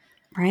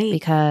 Right.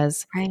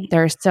 Because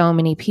there are so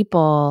many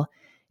people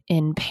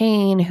in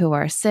pain who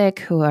are sick,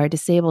 who are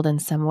disabled in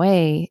some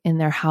way in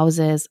their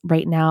houses.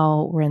 Right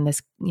now, we're in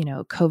this,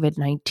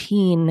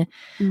 COVID-19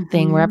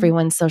 thing where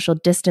everyone's social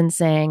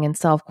distancing and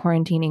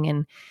self-quarantining,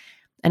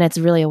 and it's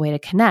really a way to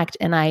connect.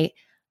 And I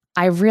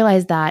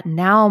realize that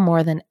now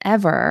more than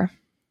ever,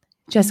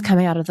 just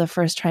coming out of the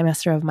first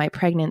trimester of my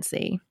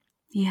pregnancy.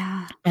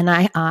 Yeah. And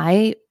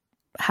I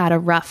had a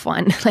rough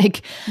one.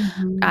 Like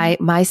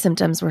my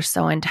symptoms were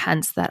so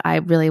intense that I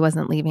really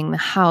wasn't leaving the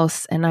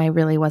house and I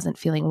really wasn't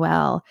feeling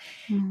well.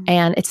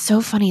 And it's so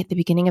funny, at the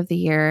beginning of the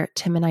year,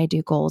 Tim and I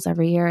do goals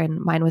every year,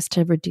 and mine was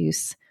to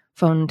reduce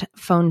phone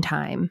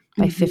time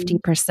by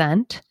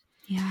 50%.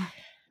 Yeah.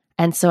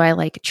 And so I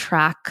like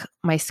track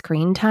my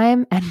screen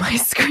time, and my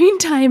screen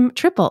time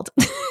tripled.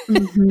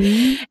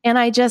 And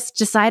I just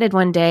decided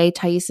one day,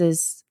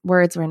 Thais's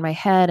words were in my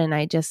head, and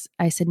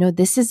I said, no,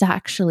 this is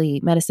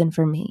actually medicine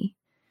for me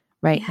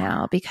right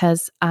now,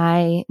 because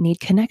I need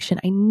connection.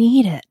 I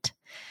need it.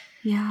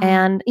 Yeah.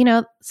 And,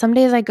 some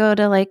days I go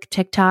to like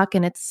TikTok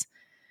and it's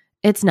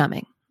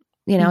numbing,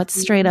 it's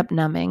straight up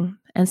numbing.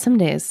 And some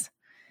days,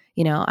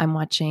 I'm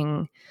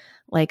watching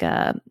like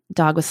a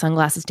dog with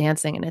sunglasses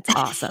dancing, and it's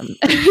awesome.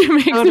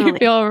 It makes me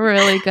feel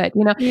really good,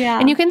 Yeah.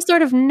 And you can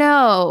sort of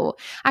know,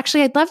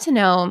 actually, I'd love to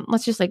know,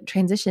 let's just like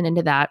transition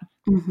into that.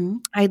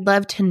 I'd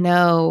love to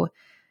know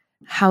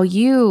how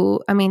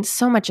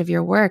so much of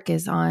your work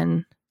is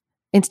on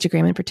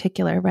Instagram in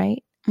particular,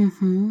 right?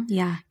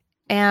 Yeah.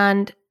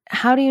 And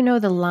how do you know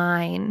the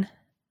line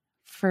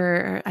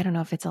for, I don't know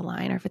if it's a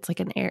line or if it's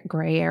like an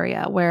gray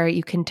area where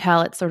you can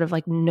tell it's sort of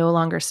like no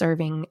longer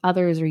serving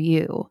others or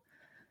you,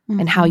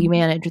 and how you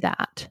manage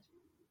that?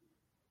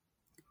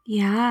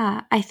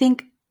 Yeah. I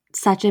think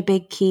such a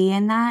big key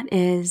in that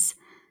is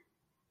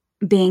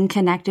being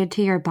connected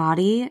to your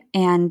body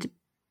and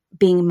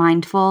being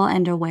mindful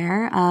and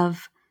aware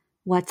of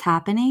what's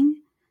happening.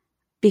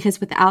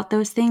 Because without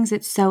those things,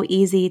 it's so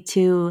easy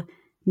to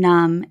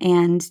numb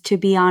and to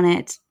be on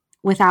it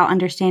without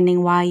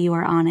understanding why you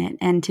are on it,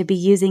 and to be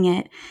using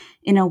it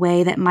in a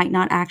way that might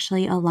not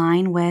actually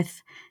align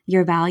with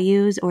your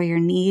values or your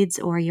needs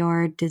or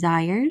your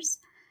desires.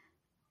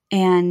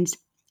 And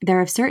there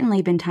have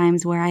certainly been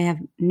times where I have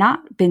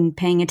not been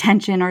paying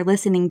attention or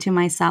listening to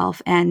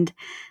myself. And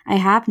I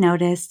have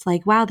noticed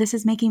like, wow, this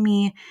is making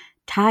me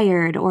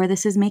tired, or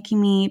this is making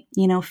me,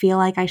 feel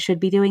like I should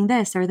be doing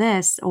this,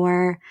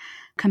 or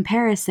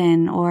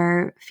comparison,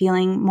 or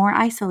feeling more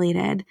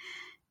isolated.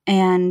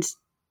 And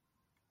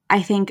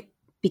I think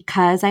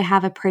because I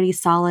have a pretty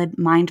solid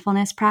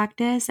mindfulness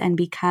practice, and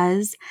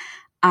because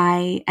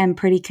I am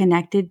pretty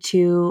connected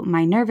to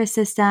my nervous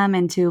system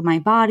and to my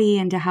body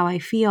and to how I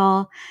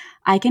feel,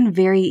 I can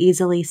very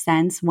easily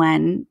sense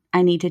when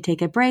I need to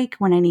take a break,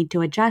 when I need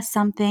to adjust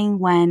something,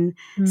 when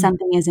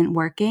something isn't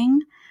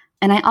working.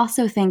 And I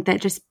also think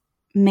that just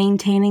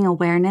maintaining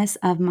awareness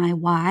of my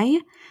why,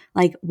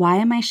 like, why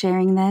am I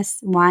sharing this?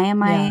 Why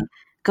am I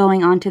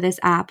going onto this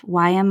app?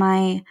 Why am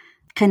I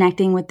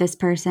connecting with this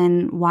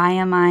person? Why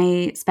am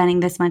I spending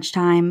this much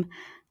time?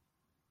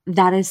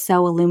 That is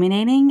so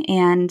illuminating.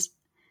 And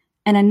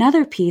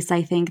another piece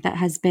I think that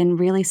has been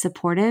really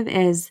supportive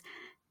is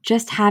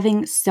just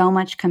having so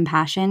much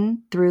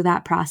compassion through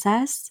that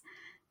process,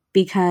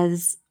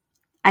 because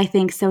I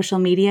think social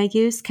media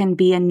use can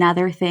be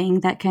another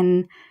thing that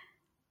can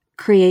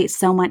create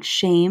so much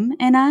shame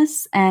in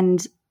us,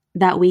 and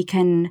that we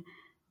can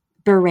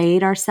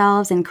berate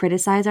ourselves and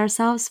criticize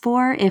ourselves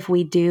for if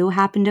we do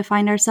happen to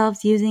find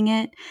ourselves using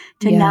it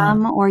to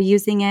numb, or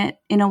using it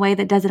in a way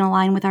that doesn't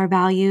align with our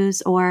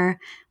values, or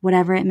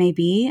whatever it may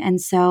be.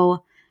 And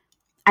so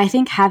I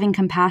think having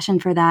compassion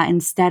for that,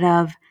 instead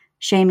of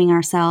shaming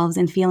ourselves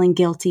and feeling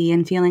guilty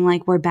and feeling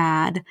like we're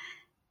bad,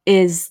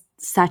 is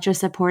such a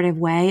supportive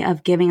way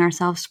of giving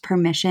ourselves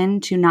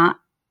permission to not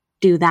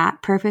do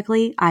that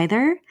perfectly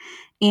either,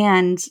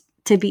 and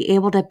to be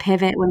able to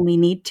pivot when we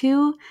need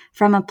to,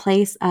 from a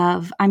place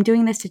of, I'm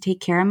doing this to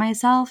take care of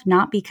myself,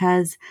 not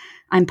because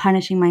I'm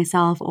punishing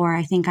myself, or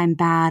I think I'm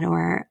bad,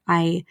 or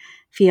I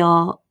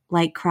feel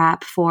like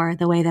crap for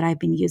the way that I've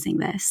been using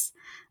this.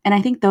 And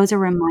I think those are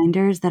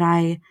reminders that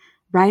I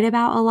write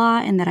about a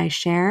lot and that I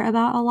share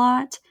about a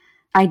lot.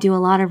 I do a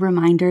lot of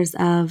reminders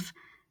of,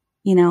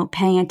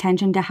 paying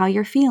attention to how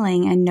you're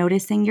feeling and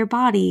noticing your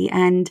body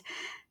and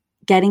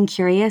getting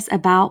curious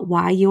about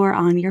why you are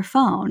on your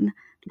phone,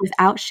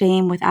 without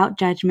shame, without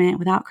judgment,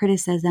 without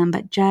criticism,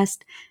 but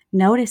just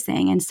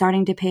noticing and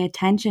starting to pay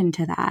attention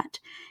to that.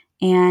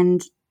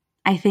 And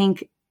I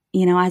think,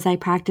 as I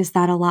practice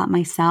that a lot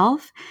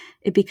myself,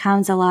 it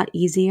becomes a lot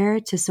easier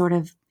to sort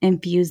of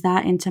infuse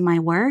that into my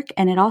work.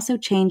 And it also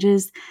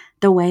changes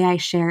the way I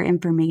share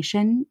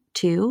information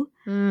too.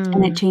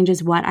 And it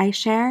changes what I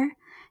share.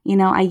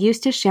 I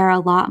used to share a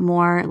lot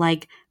more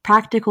like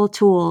practical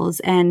tools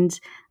and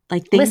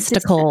like things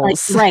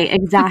listicles. Right.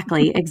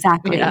 Exactly.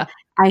 Yeah.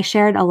 I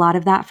shared a lot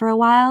of that for a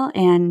while,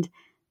 and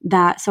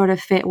that sort of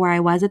fit where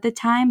I was at the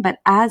time. But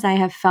as I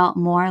have felt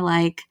more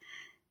like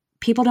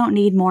people don't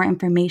need more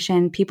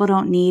information, people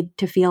don't need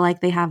to feel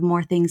like they have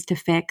more things to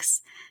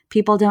fix,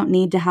 people don't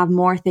need to have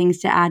more things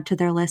to add to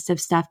their list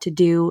of stuff to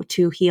do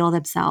to heal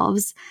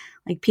themselves.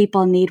 Like,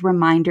 people need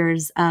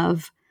reminders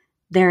of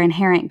their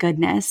inherent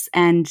goodness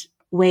and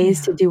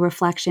ways to do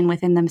reflection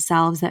within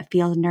themselves that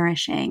feel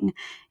nourishing,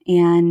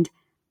 and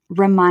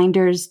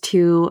reminders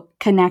to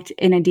connect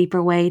in a deeper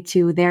way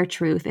to their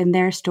truth and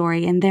their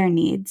story and their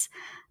needs.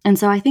 And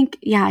so I think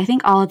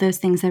all of those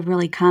things have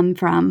really come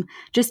from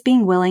just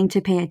being willing to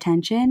pay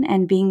attention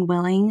and being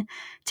willing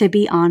to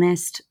be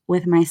honest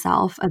with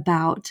myself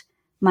about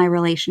my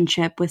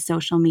relationship with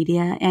social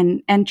media,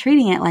 and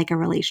treating it like a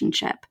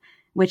relationship,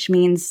 which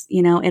means,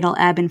 it'll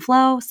ebb and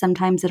flow.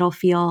 Sometimes it'll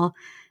feel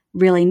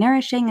really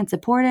nourishing and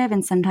supportive,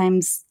 and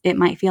sometimes it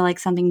might feel like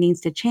something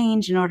needs to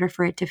change in order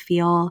for it to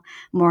feel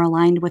more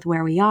aligned with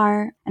where we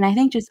are. And I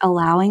think just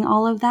allowing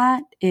all of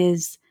that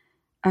is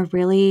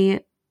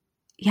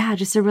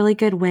just a really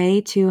good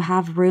way to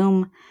have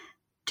room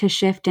to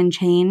shift and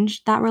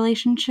change that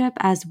relationship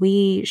as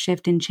we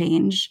shift and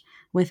change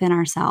within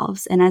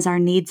ourselves, and as our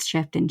needs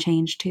shift and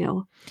change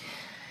too.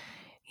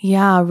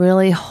 Yeah,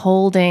 really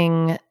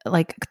holding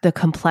like the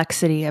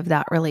complexity of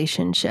that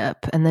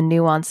relationship and the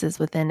nuances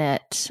within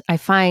it. I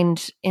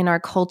find in our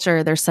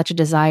culture, there's such a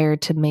desire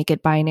to make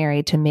it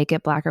binary, to make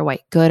it black or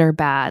white, good or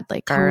bad.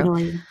 Like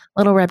Totally. Our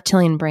little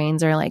reptilian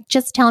brains are like,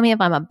 just tell me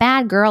if I'm a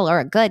bad girl or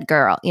a good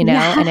girl,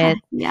 And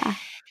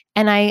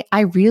and I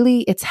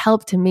really, it's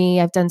helped me.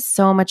 I've done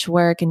so much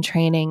work and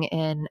training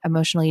in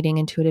emotional eating,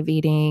 intuitive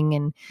eating,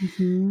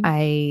 and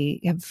I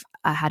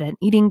had an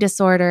eating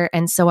disorder.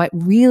 And so I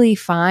really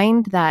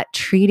find that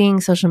treating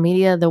social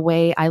media the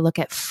way I look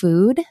at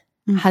food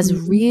has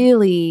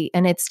really,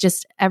 and it's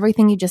just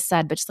everything you just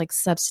said, but just like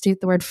substitute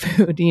the word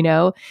food,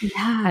 Yeah.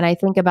 And I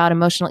think about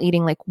emotional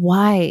eating, like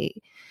why?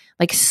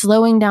 Like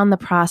slowing down the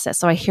process.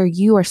 So I hear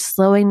you are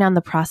slowing down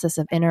the process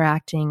of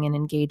interacting and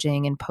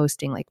engaging and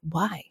posting. Like,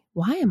 why?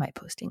 Why am I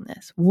posting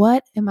this?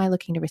 What am I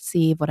looking to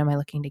receive? What am I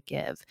looking to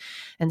give?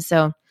 And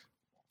so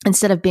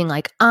instead of being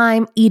like,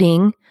 I'm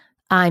eating,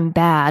 I'm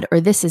bad, or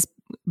this is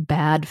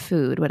bad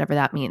food, whatever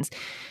that means,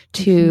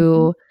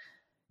 to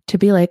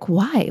be like,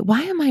 why?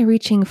 Why am I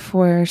reaching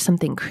for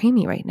something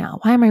creamy right now?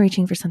 Why am I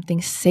reaching for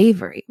something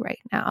savory right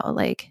now?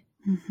 Like,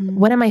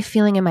 what am I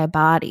feeling in my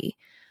body?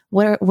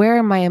 Where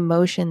are my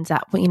emotions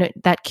at?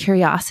 That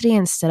curiosity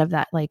instead of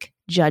that like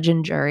judge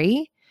and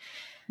jury.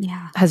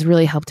 Yeah. has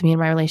really helped me in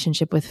my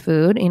relationship with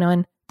food,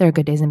 and there are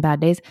good days and bad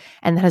days.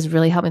 And that has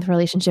really helped me with the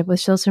relationship with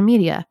social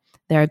media.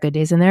 There are good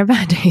days and there are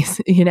bad days,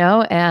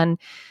 and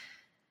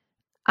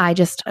I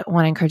just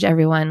want to encourage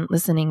everyone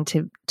listening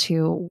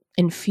to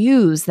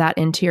infuse that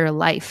into your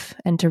life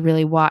and to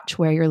really watch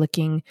where you're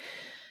looking,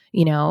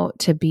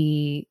 to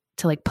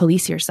like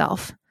police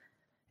yourself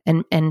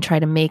and try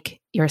to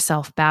make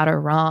yourself bad or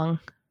wrong,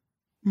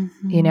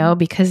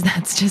 because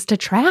that's just a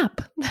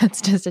trap. That's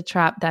just a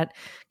trap that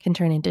can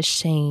turn into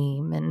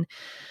shame and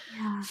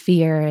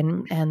fear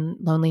and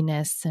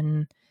loneliness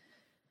and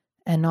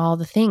all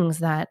the things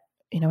that,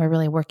 we're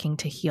really working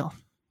to heal.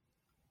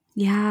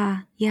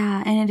 Yeah.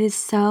 Yeah. And it is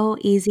so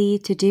easy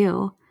to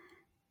do.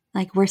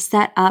 Like we're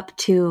set up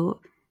to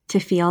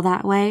feel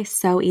that way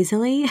so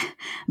easily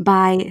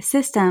by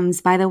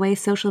systems, by the way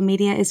social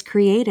media is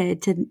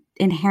created to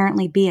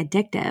inherently be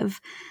addictive.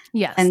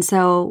 Yes. And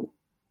so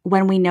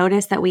when we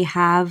notice that we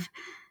have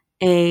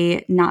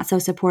a not so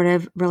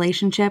supportive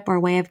relationship or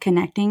way of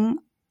connecting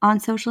on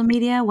social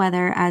media,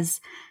 whether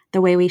as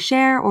the way we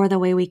share or the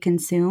way we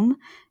consume,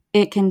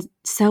 it can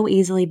so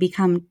easily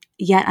become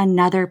yet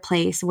another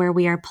place where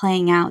we are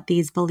playing out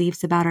these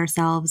beliefs about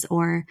ourselves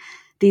or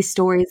these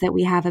stories that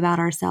we have about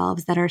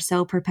ourselves that are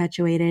so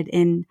perpetuated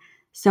in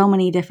so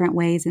many different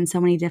ways in so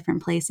many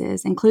different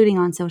places, including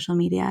on social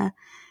media.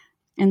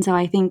 And so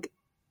I think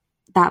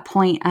that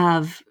point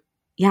of,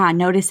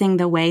 noticing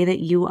the way that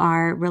you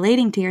are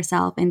relating to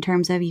yourself in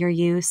terms of your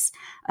use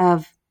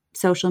of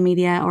social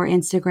media or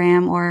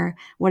Instagram or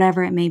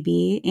whatever it may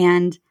be,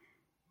 and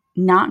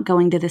not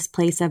going to this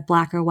place of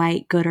black or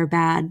white, good or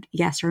bad,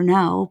 yes or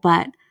no,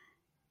 but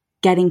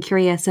getting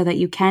curious so that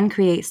you can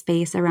create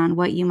space around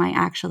what you might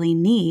actually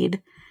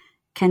need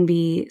can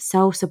be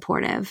so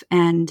supportive.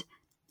 And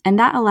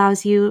that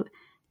allows you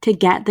to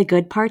get the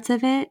good parts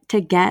of it,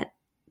 to get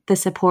the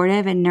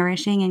supportive and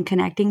nourishing and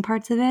connecting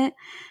parts of it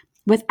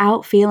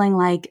without feeling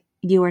like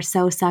you are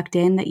so sucked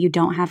in that you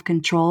don't have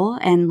control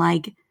and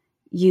like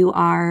you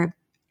are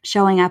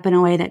showing up in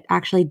a way that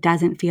actually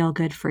doesn't feel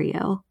good for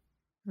you.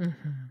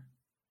 Mm-hmm.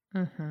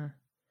 Mm-hmm.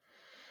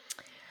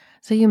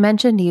 So you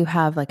mentioned you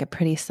have like a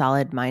pretty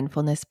solid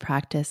mindfulness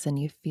practice and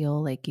you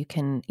feel like you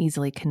can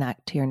easily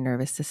connect to your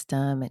nervous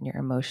system and your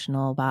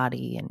emotional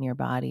body and your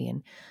body.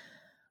 And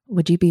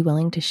would you be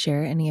willing to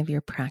share any of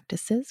your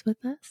practices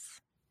with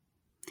us?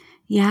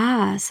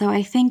 Yeah. So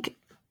I think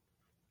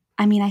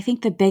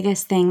the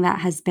biggest thing that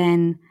has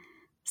been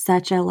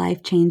such a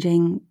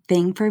life-changing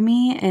thing for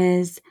me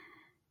is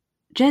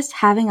just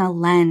having a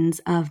lens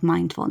of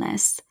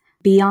mindfulness.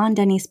 Beyond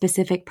any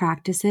specific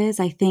practices,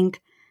 I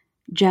think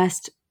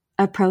just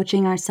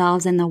approaching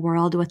ourselves in the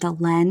world with a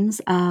lens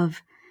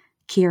of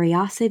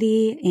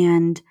curiosity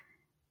and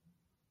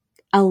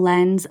a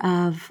lens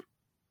of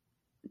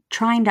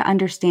trying to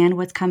understand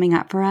what's coming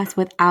up for us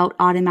without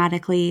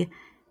automatically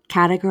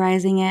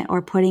categorizing it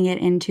or putting it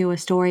into a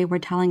story we're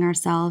telling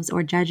ourselves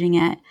or judging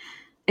it.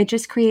 It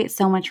just creates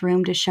so much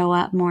room to show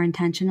up more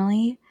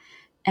intentionally.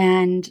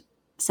 And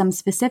some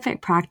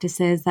specific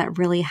practices that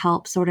really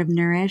help sort of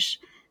nourish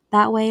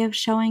that way of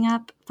showing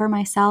up for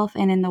myself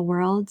and in the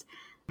world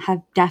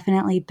have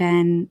definitely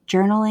been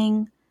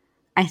journaling.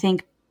 I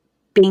think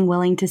being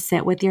willing to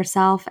sit with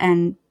yourself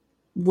and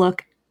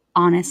look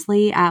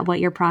honestly at what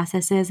your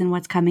process is and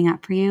what's coming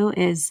up for you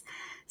is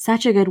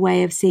such a good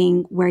way of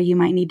seeing where you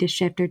might need to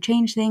shift or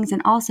change things,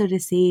 and also to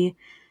see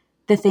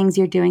the things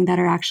you're doing that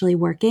are actually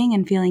working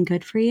and feeling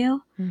good for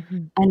you.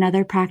 Mm-hmm.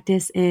 Another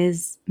practice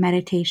is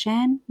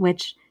meditation,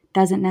 which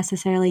doesn't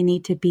necessarily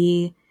need to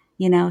be,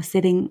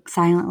 sitting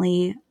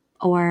silently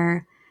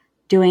or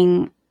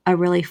doing a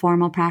really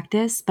formal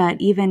practice,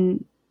 but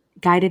even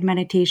guided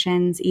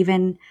meditations,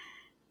 even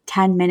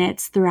 10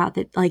 minutes throughout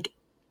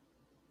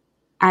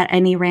at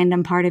any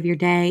random part of your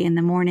day in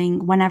the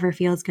morning, whenever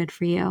feels good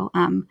for you.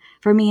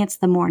 For me, it's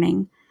the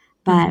morning,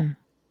 but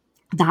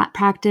that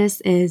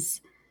practice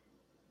is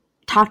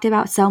talked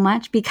about so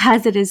much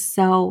because it is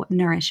so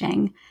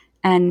nourishing,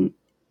 and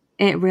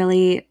it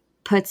really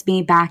puts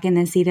me back in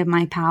the seat of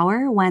my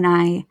power when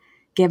I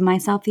give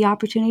myself the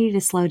opportunity to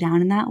slow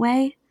down in that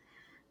way.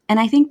 And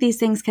I think these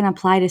things can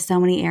apply to so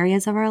many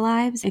areas of our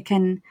lives. It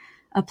can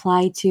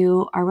apply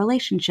to our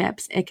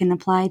relationships. It can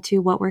apply to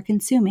what we're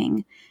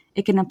consuming.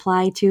 It can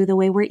apply to the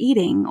way we're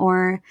eating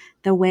or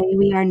the way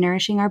we are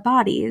nourishing our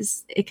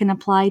bodies. It can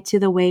apply to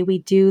the way we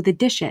do the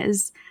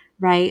dishes,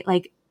 right?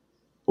 Like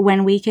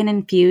when we can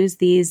infuse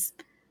these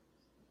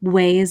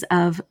ways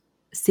of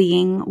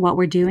seeing what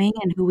we're doing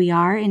and who we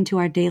are into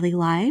our daily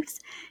lives,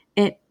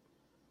 it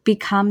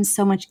becomes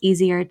so much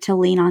easier to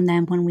lean on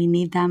them when we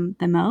need them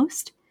the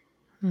most.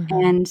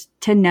 And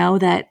to know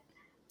that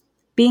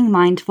being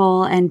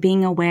mindful and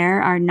being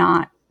aware are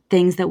not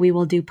things that we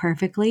will do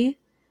perfectly,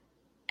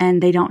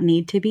 and they don't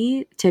need to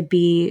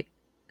be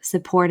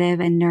supportive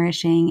and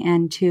nourishing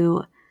and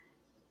to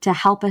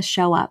help us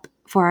show up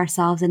for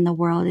ourselves in the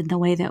world in the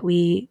way that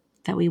we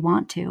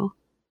want to.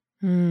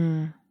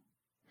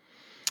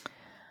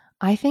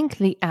 I think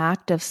the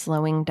act of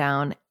slowing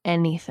down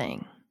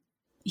anything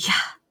Yeah.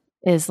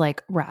 is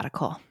like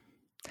radical.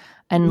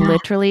 and Yeah.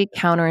 literally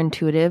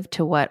counterintuitive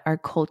to what our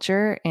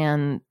culture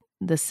and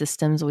the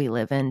systems we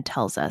live in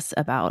tells us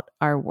about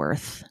our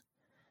worth.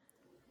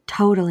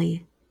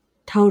 Totally.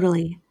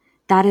 Totally.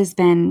 That has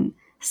been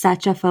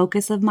such a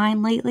focus of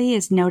mine lately,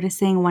 is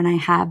noticing when I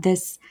have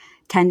this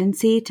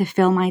tendency to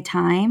fill my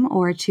time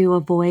or to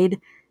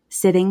avoid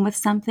sitting with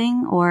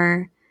something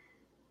or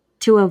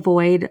to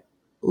avoid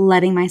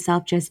letting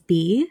myself just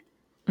be.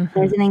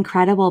 There's an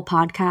incredible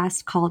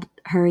podcast called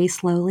Hurry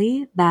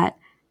Slowly that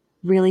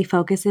really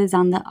focuses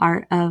on the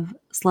art of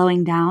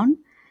slowing down.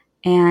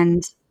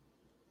 And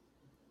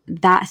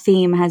that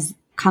theme has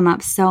come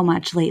up so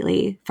much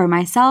lately for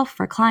myself,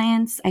 for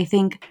clients, I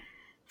think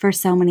for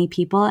so many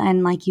people.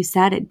 And like you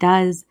said, it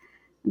does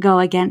go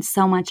against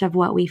so much of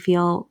what we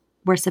feel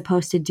we're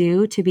supposed to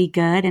do to be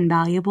good and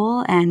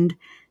valuable and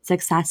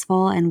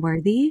successful and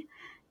worthy.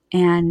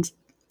 And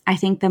I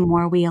think the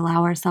more we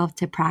allow ourselves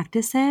to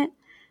practice it,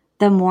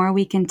 the more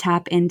we can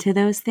tap into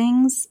those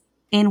things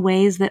in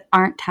ways that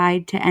aren't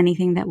tied to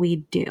anything that we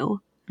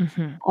do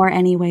or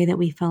any way that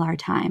we fill our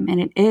time.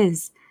 And it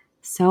is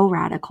so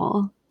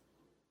radical.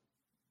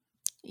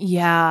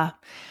 Yeah.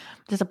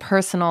 Just a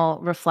personal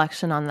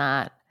reflection on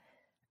that.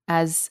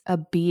 As a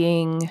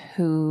being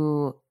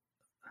who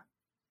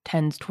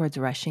tends towards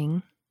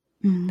rushing,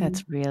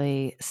 that's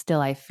really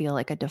still, I feel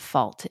like, a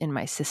default in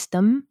my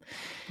system.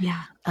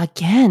 Yeah.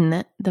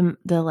 Again,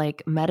 the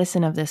like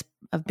medicine of this,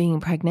 of being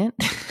pregnant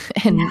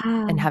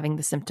and having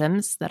the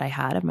symptoms that I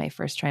had of my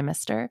first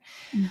trimester,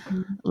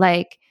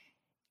 like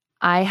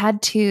I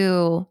had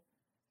to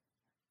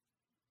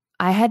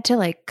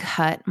like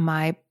cut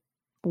my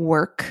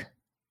work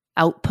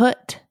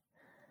output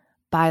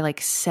by like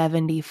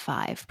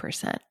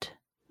 75%.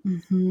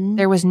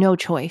 There was no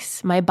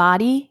choice. My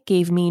body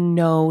gave me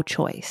no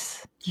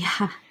choice.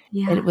 Yeah.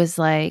 It was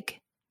like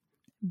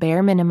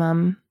bare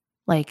minimum.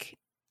 Like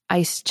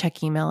I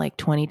check email like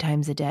 20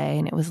 times a day,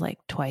 and it was like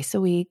twice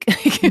a week.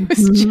 It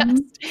was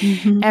just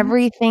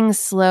everything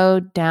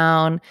slowed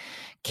down.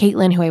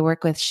 Caitlin, who I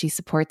work with, she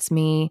supports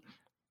me.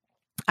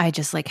 I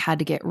just like had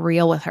to get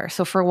real with her.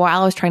 So for a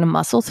while I was trying to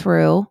muscle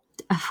through.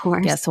 Of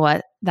course. Guess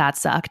what? That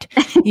sucked.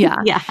 Yeah.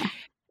 Yeah.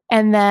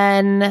 And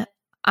then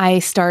I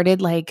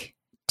started like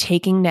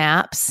taking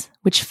naps,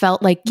 which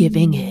felt like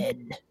giving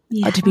in.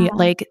 To be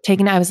like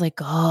taking, I was like,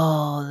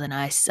 oh, then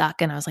I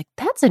suck. And I was like,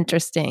 that's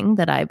interesting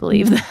that I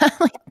believe that.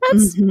 Like,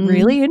 that's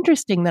really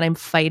interesting that I'm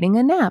fighting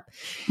a nap.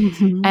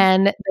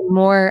 And the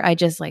more I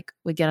just like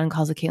would get on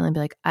calls with Caitlin and be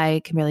like,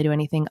 I can barely do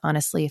anything.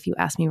 Honestly, if you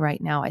ask me right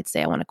now, I'd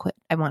say I want to quit.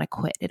 I want to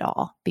quit it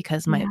all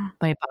because my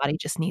body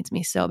just needs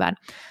me so bad.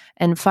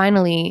 And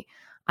finally,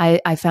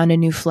 I found a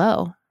new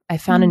flow. I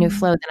found a new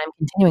flow that I'm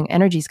continuing.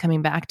 Energy's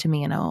coming back to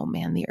me. And oh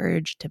man, the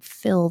urge to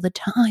fill the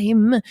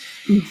time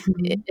is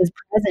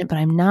present, but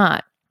I'm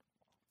not.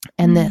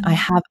 And then I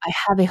have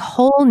a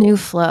whole new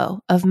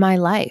flow of my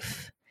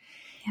life.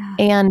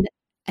 And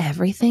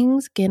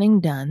everything's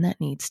getting done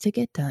that needs to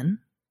get done.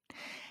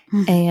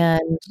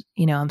 And,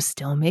 you know, I'm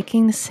still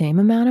making the same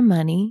amount of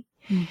money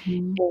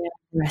and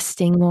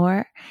resting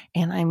more.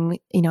 And I'm,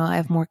 you know, I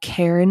have more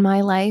care in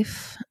my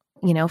life,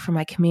 you know, for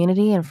my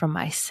community and for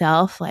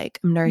myself. Like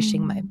I'm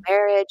nourishing my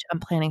marriage. I'm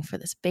planning for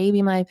this baby.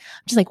 I'm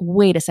just like,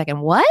 wait a second,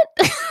 what?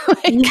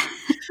 Like,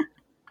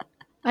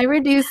 I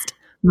reduced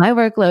my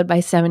workload by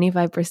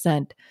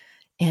 75%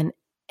 and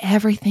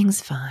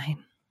everything's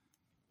fine.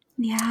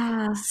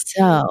 Yeah.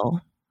 So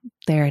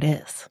there it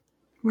is.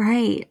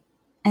 Right.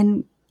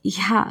 And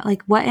yeah,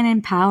 like what an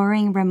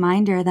empowering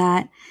reminder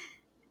that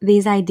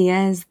these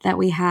ideas that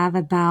we have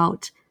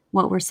about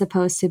what we're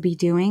supposed to be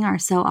doing are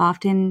so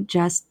often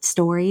just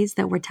stories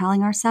that we're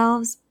telling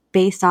ourselves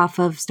based off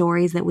of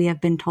stories that we have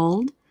been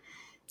told.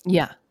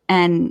 Yeah.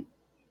 And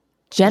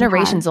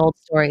generations old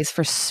stories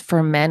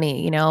for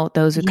many, you know,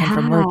 those who come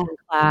from working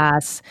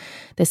class,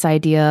 this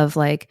idea of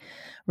like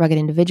rugged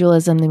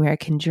individualism, the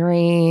American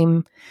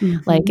dream,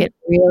 like it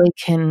really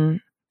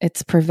can,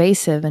 it's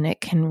pervasive and it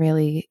can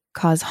really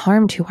cause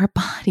harm to our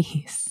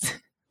bodies.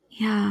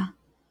 Yeah.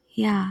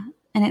 Yeah.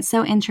 And it's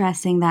so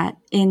interesting that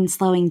in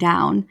slowing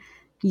down,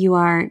 you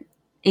are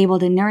able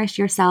to nourish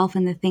yourself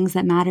and the things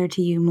that matter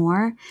to you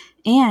more.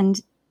 And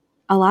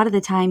a lot of the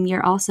time,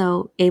 you're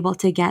also able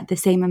to get the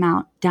same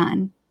amount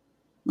done,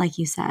 like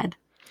you said.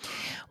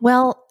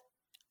 Well,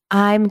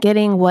 I'm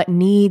getting what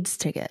needs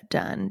to get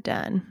done.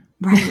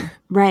 Right.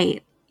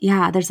 Right.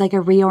 Yeah. There's like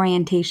a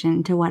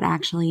reorientation to what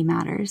actually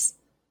matters.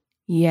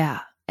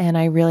 Yeah. And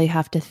I really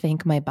have to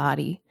thank my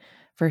body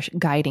for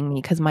guiding me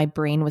because my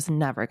brain was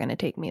never going to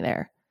take me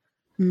there.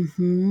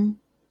 You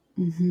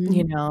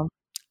know,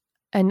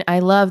 and I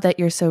love that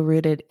you're so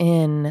rooted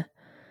in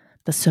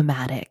the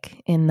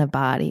somatic, in the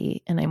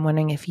body. And I'm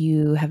wondering if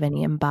you have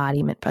any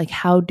embodiment, like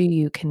how do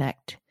you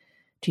connect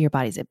to your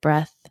body? Is it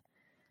breath?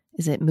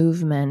 Is it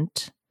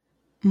movement?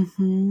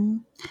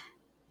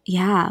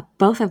 Yeah,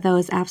 both of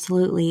those,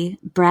 absolutely.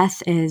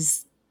 Breath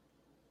is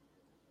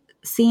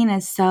seen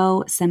as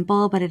so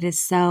simple, but it is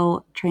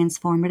so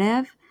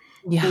transformative.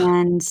 Yeah.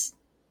 And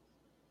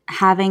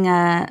having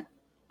a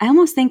I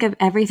almost think of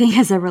everything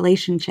as a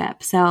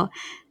relationship. So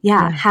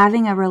yeah,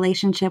 having a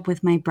relationship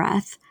with my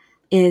breath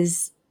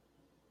is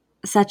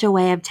such a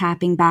way of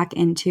tapping back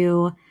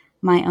into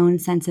my own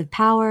sense of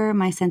power,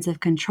 my sense of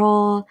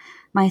control,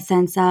 my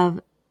sense of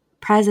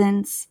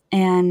presence,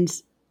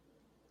 and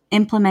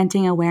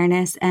implementing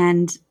awareness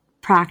and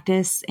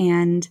practice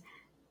and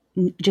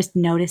just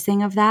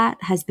noticing of that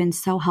has been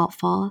so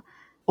helpful.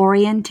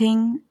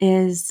 Orienting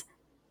is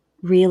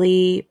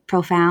really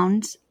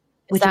profound.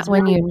 Is that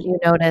when you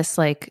notice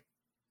like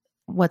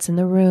what's in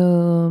the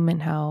room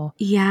and what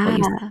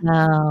you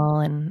smell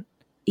and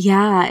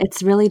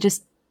it's really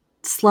just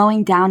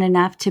slowing down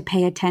enough to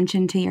pay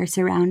attention to your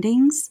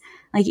surroundings,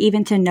 like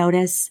even to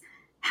notice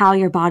how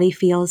your body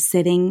feels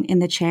sitting in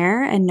the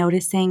chair and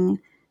noticing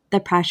the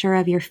pressure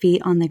of your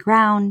feet on the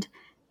ground,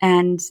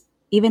 and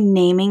even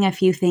naming a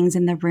few things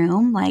in the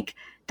room, like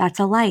that's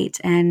a light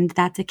and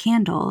that's a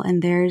candle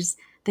and there's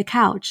the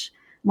couch.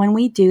 When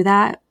we do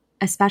that,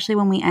 especially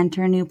when we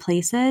enter new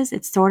places,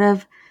 it's sort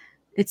of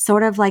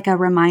like a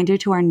reminder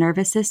to our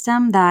nervous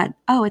system that,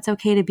 oh, it's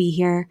okay to be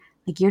here.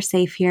 Like you're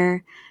safe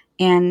here.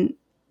 And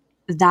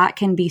that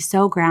can be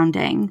so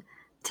grounding.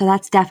 So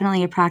that's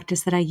definitely a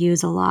practice that I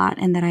use a lot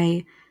and that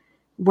I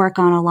work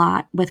on a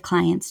lot with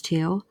clients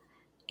too.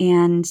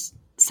 And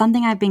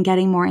something I've been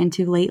getting more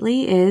into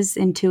lately is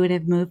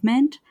intuitive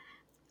movement,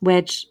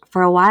 which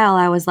for a while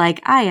I was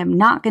like, I am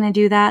not going to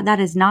do that. That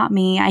is not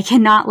me. I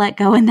cannot let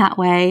go in that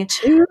way.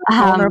 Too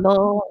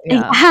vulnerable.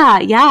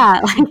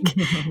 Yeah. Like,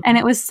 and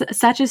it was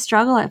such a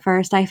struggle at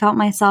first. I felt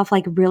myself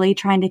like really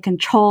trying to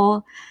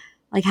control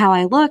like how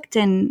I looked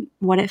and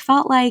what it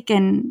felt like.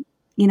 And,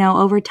 you know,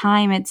 over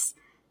time, it's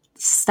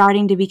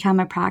starting to become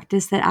a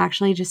practice that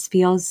actually just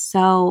feels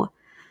so,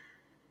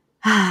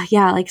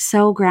 like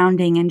so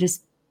grounding and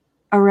just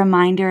a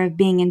reminder of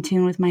being in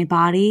tune with my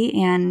body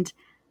and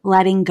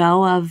letting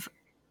go of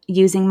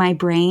using my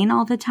brain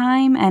all the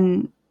time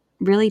and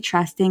really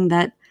trusting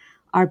that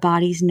our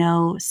bodies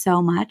know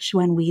so much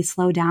when we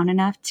slow down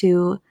enough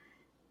to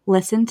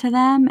listen to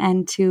them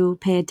and to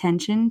pay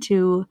attention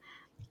to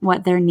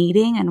what they're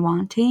needing and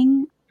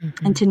wanting,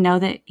 and to know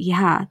that,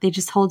 they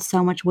just hold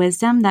so much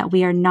wisdom that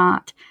we are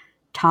not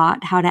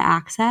taught how to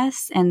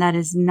access, and that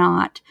is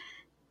not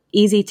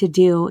easy to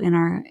do in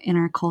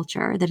our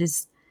culture that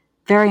is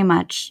very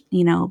much,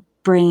 you know,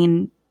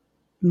 brain,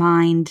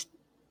 mind,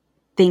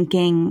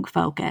 thinking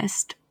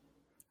focused.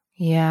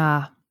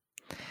 Yeah.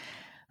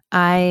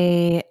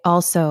 I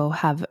also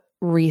have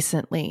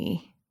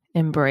recently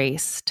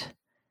embraced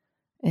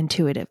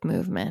intuitive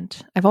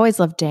movement. I've always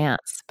loved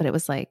dance, but it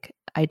was like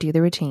I do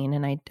the routine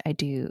and I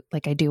do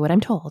what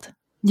I'm told.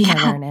 Yeah.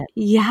 I learn it.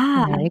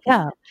 Yeah. And there you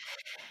go.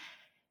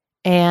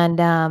 And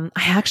I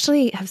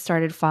actually have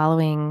started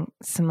following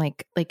some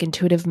like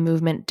intuitive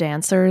movement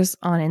dancers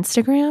on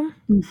Instagram.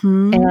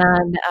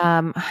 And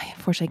I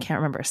unfortunately can't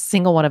remember a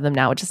single one of them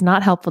now, which is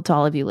not helpful to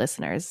all of you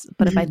listeners.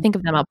 But if I think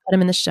of them, I'll put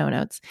them in the show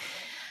notes.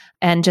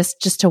 And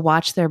just to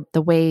watch the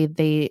way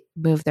they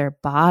move their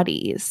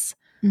bodies,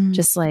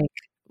 just like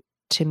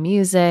to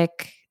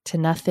music, to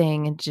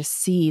nothing, and just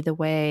see the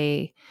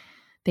way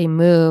they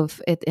move,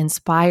 it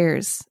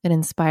inspires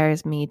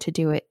me to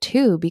do it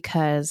too.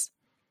 Because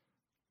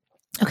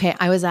okay,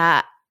 I was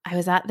at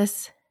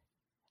this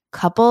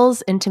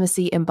couples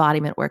intimacy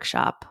embodiment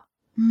workshop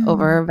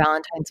over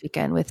Valentine's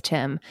weekend with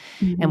Tim,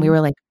 and we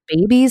were like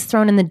babies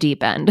thrown in the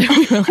deep end.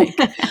 We were like,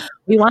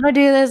 we want to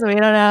do this, we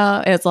don't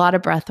know. It was a lot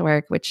of breath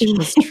work, which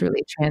was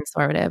truly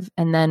transformative.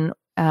 And then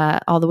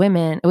all the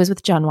women, it was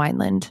with John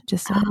Wineland.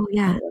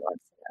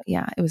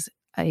 It was.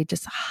 I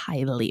just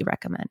highly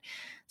recommend.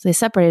 So they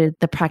separated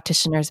the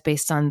practitioners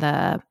based on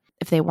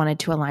if they wanted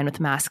to align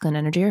with masculine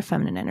energy or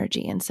feminine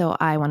energy. And so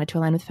I wanted to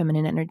align with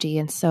feminine energy.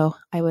 And so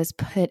I was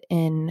put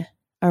in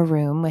a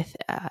room with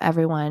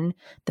everyone,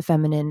 the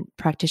feminine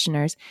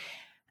practitioners,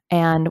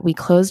 and we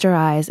closed our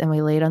eyes and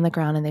we laid on the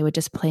ground and they would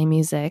just play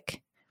music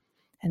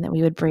and then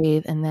we would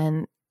breathe. And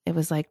then it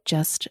was like,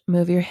 just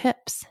move your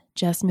hips,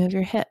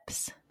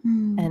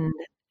 and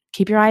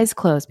keep your eyes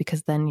closed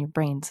because then your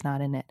brain's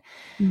not in it.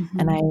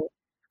 And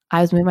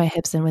I was moving my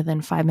hips and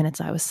within 5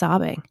 minutes I was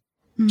sobbing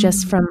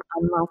just from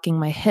unlocking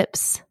my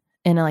hips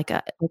in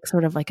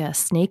sort of like a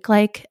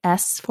snake-like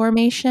S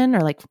formation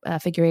or like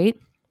a figure eight.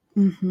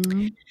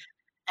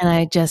 And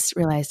I just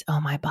realized, oh,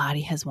 my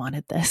body has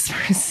wanted this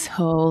for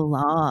so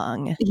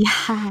long.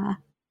 Yeah.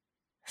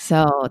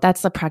 So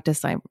that's the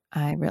practice I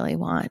really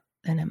want.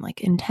 And I'm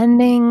like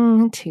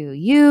intending to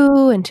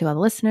you and to all the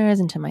listeners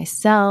and to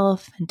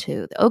myself and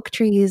to the oak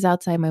trees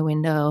outside my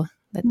window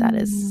that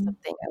is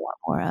something I want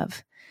more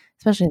of,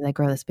 especially as I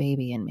grow this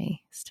baby in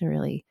me, is to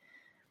really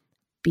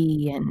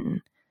be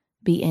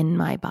in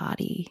my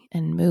body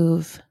and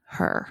move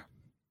her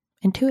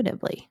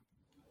intuitively.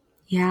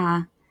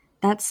 Yeah,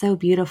 that's so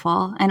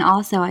beautiful. And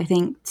also, I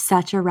think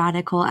such a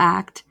radical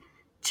act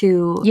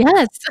to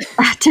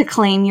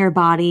claim your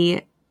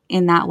body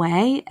in that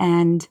way,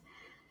 and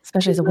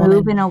especially as a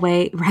move woman in a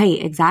way,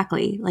 right?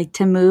 Exactly. Like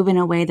to move in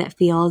a way that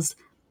feels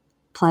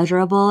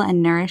pleasurable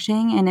and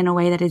nourishing and in a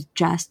way that is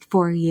just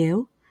for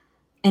you.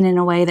 and in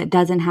a way that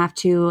doesn't have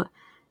to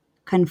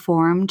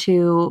conform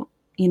to,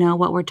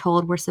 what we're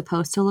told we're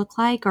supposed to look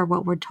like or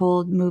what we're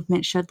told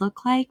movement should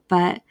look like.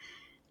 But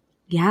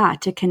yeah,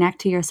 to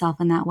connect to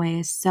yourself in that way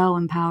is so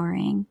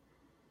empowering.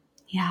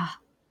 Yeah.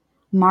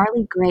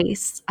 Marley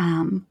Grace.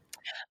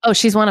 Oh,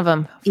 she's one of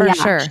them for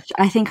sure.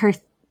 I think her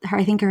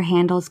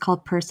handle is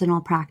called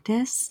Personal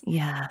Practice.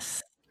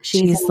 Yes.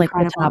 She's an like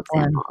the incredible top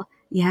example. one.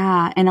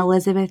 Yeah. And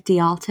Elizabeth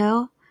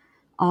D'Alto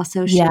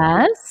also shares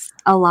Yes.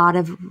 a lot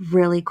of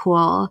really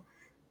cool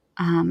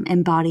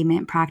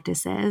embodiment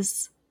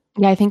practices.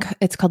 Yeah, I think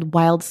it's called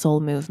Wild Soul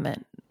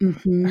Movement.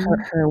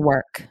 Her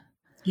work.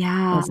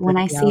 Yeah. When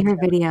I see her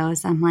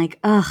videos, I'm like,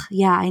 ugh,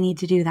 yeah, I need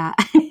to do that.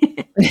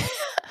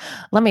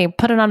 Let me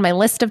put it on my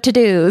list of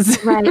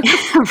to-dos. Right.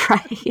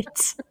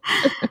 Right.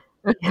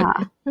 Yeah.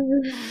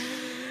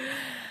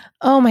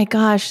 Oh my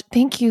gosh.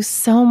 Thank you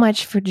so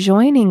much for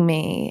joining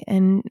me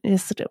and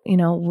just,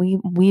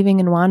 weaving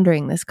and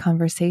wandering this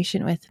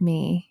conversation with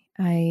me.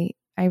 I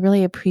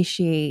really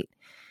appreciate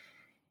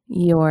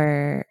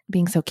your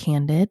being so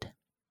candid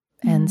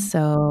and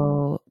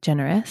so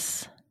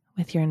generous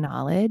with your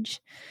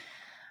knowledge.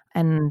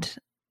 And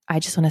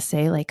I just want to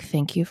say,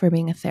 thank you for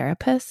being a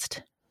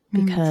therapist,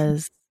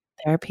 because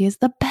therapy is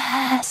the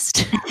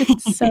best.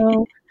 It's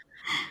so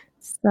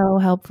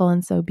helpful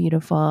and so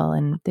beautiful.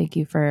 And thank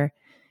you for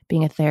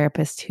being a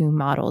therapist who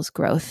models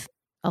growth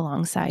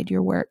alongside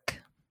your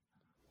work.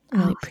 I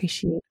really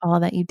appreciate all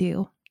that you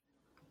do.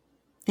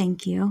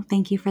 Thank you.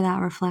 Thank you for that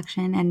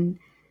reflection. And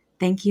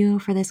thank you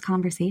for this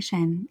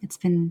conversation. It's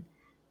been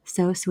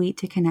so sweet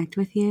to connect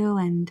with you.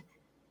 And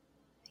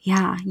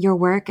yeah, your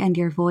work and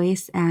your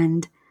voice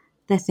and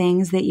the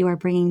things that you are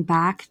bringing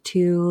back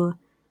to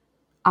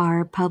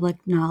our public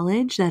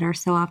knowledge that are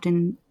so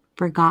often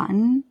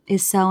forgotten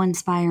is so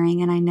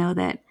inspiring. And I know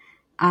that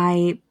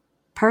I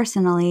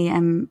personally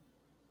am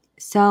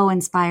so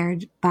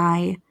inspired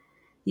by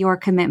your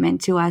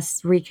commitment to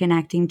us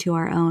reconnecting to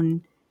our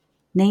own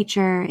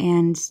nature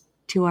and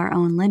to our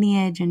own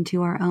lineage and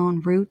to our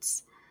own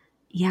roots.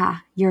 Yeah,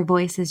 your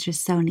voice is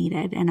just so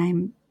needed. And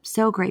I'm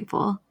so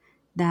grateful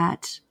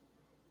that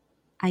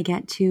I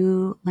get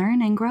to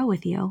learn and grow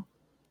with you.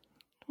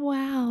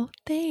 Wow,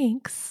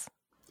 thanks.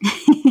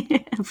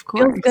 Of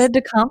course. Feels good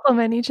to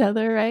compliment each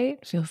other,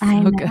 right? Feels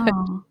so good.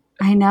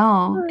 I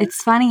know.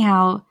 It's funny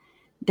how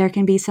there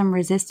can be some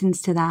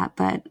resistance to that,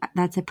 but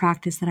that's a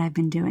practice that I've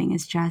been doing,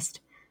 is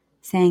just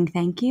saying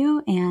thank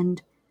you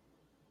and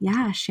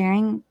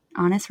sharing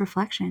honest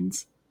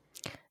reflections.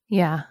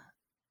 Yeah.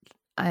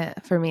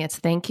 For me, it's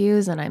thank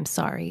yous and I'm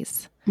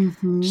sorries.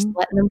 Just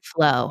letting them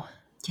flow.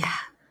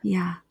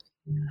 Yeah.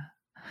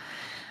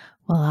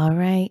 Well, all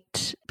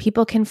right.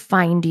 People can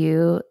find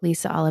you,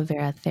 Lisa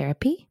Oliveira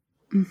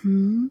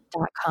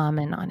Therapy.com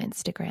and on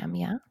Instagram.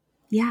 Yeah.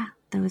 Yeah.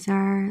 Those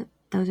are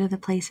the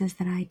places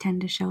that I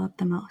tend to show up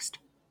the most.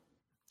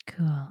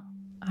 Cool. All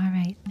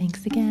right.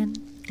 Thanks again.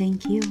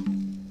 Thank you.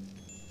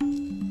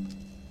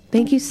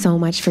 Thank you so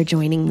much for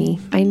joining me.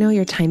 I know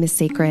your time is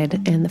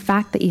sacred, and the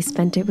fact that you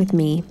spent it with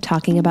me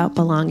talking about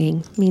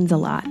belonging means a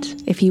lot.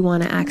 If you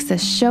want to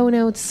access show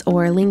notes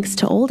or links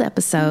to old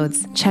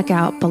episodes, check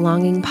out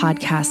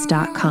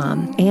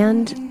belongingpodcast.com.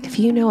 And if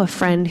you know a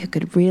friend who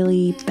could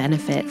really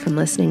benefit from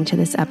listening to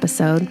this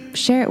episode,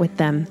 share it with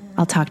them.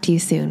 I'll talk to you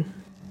soon.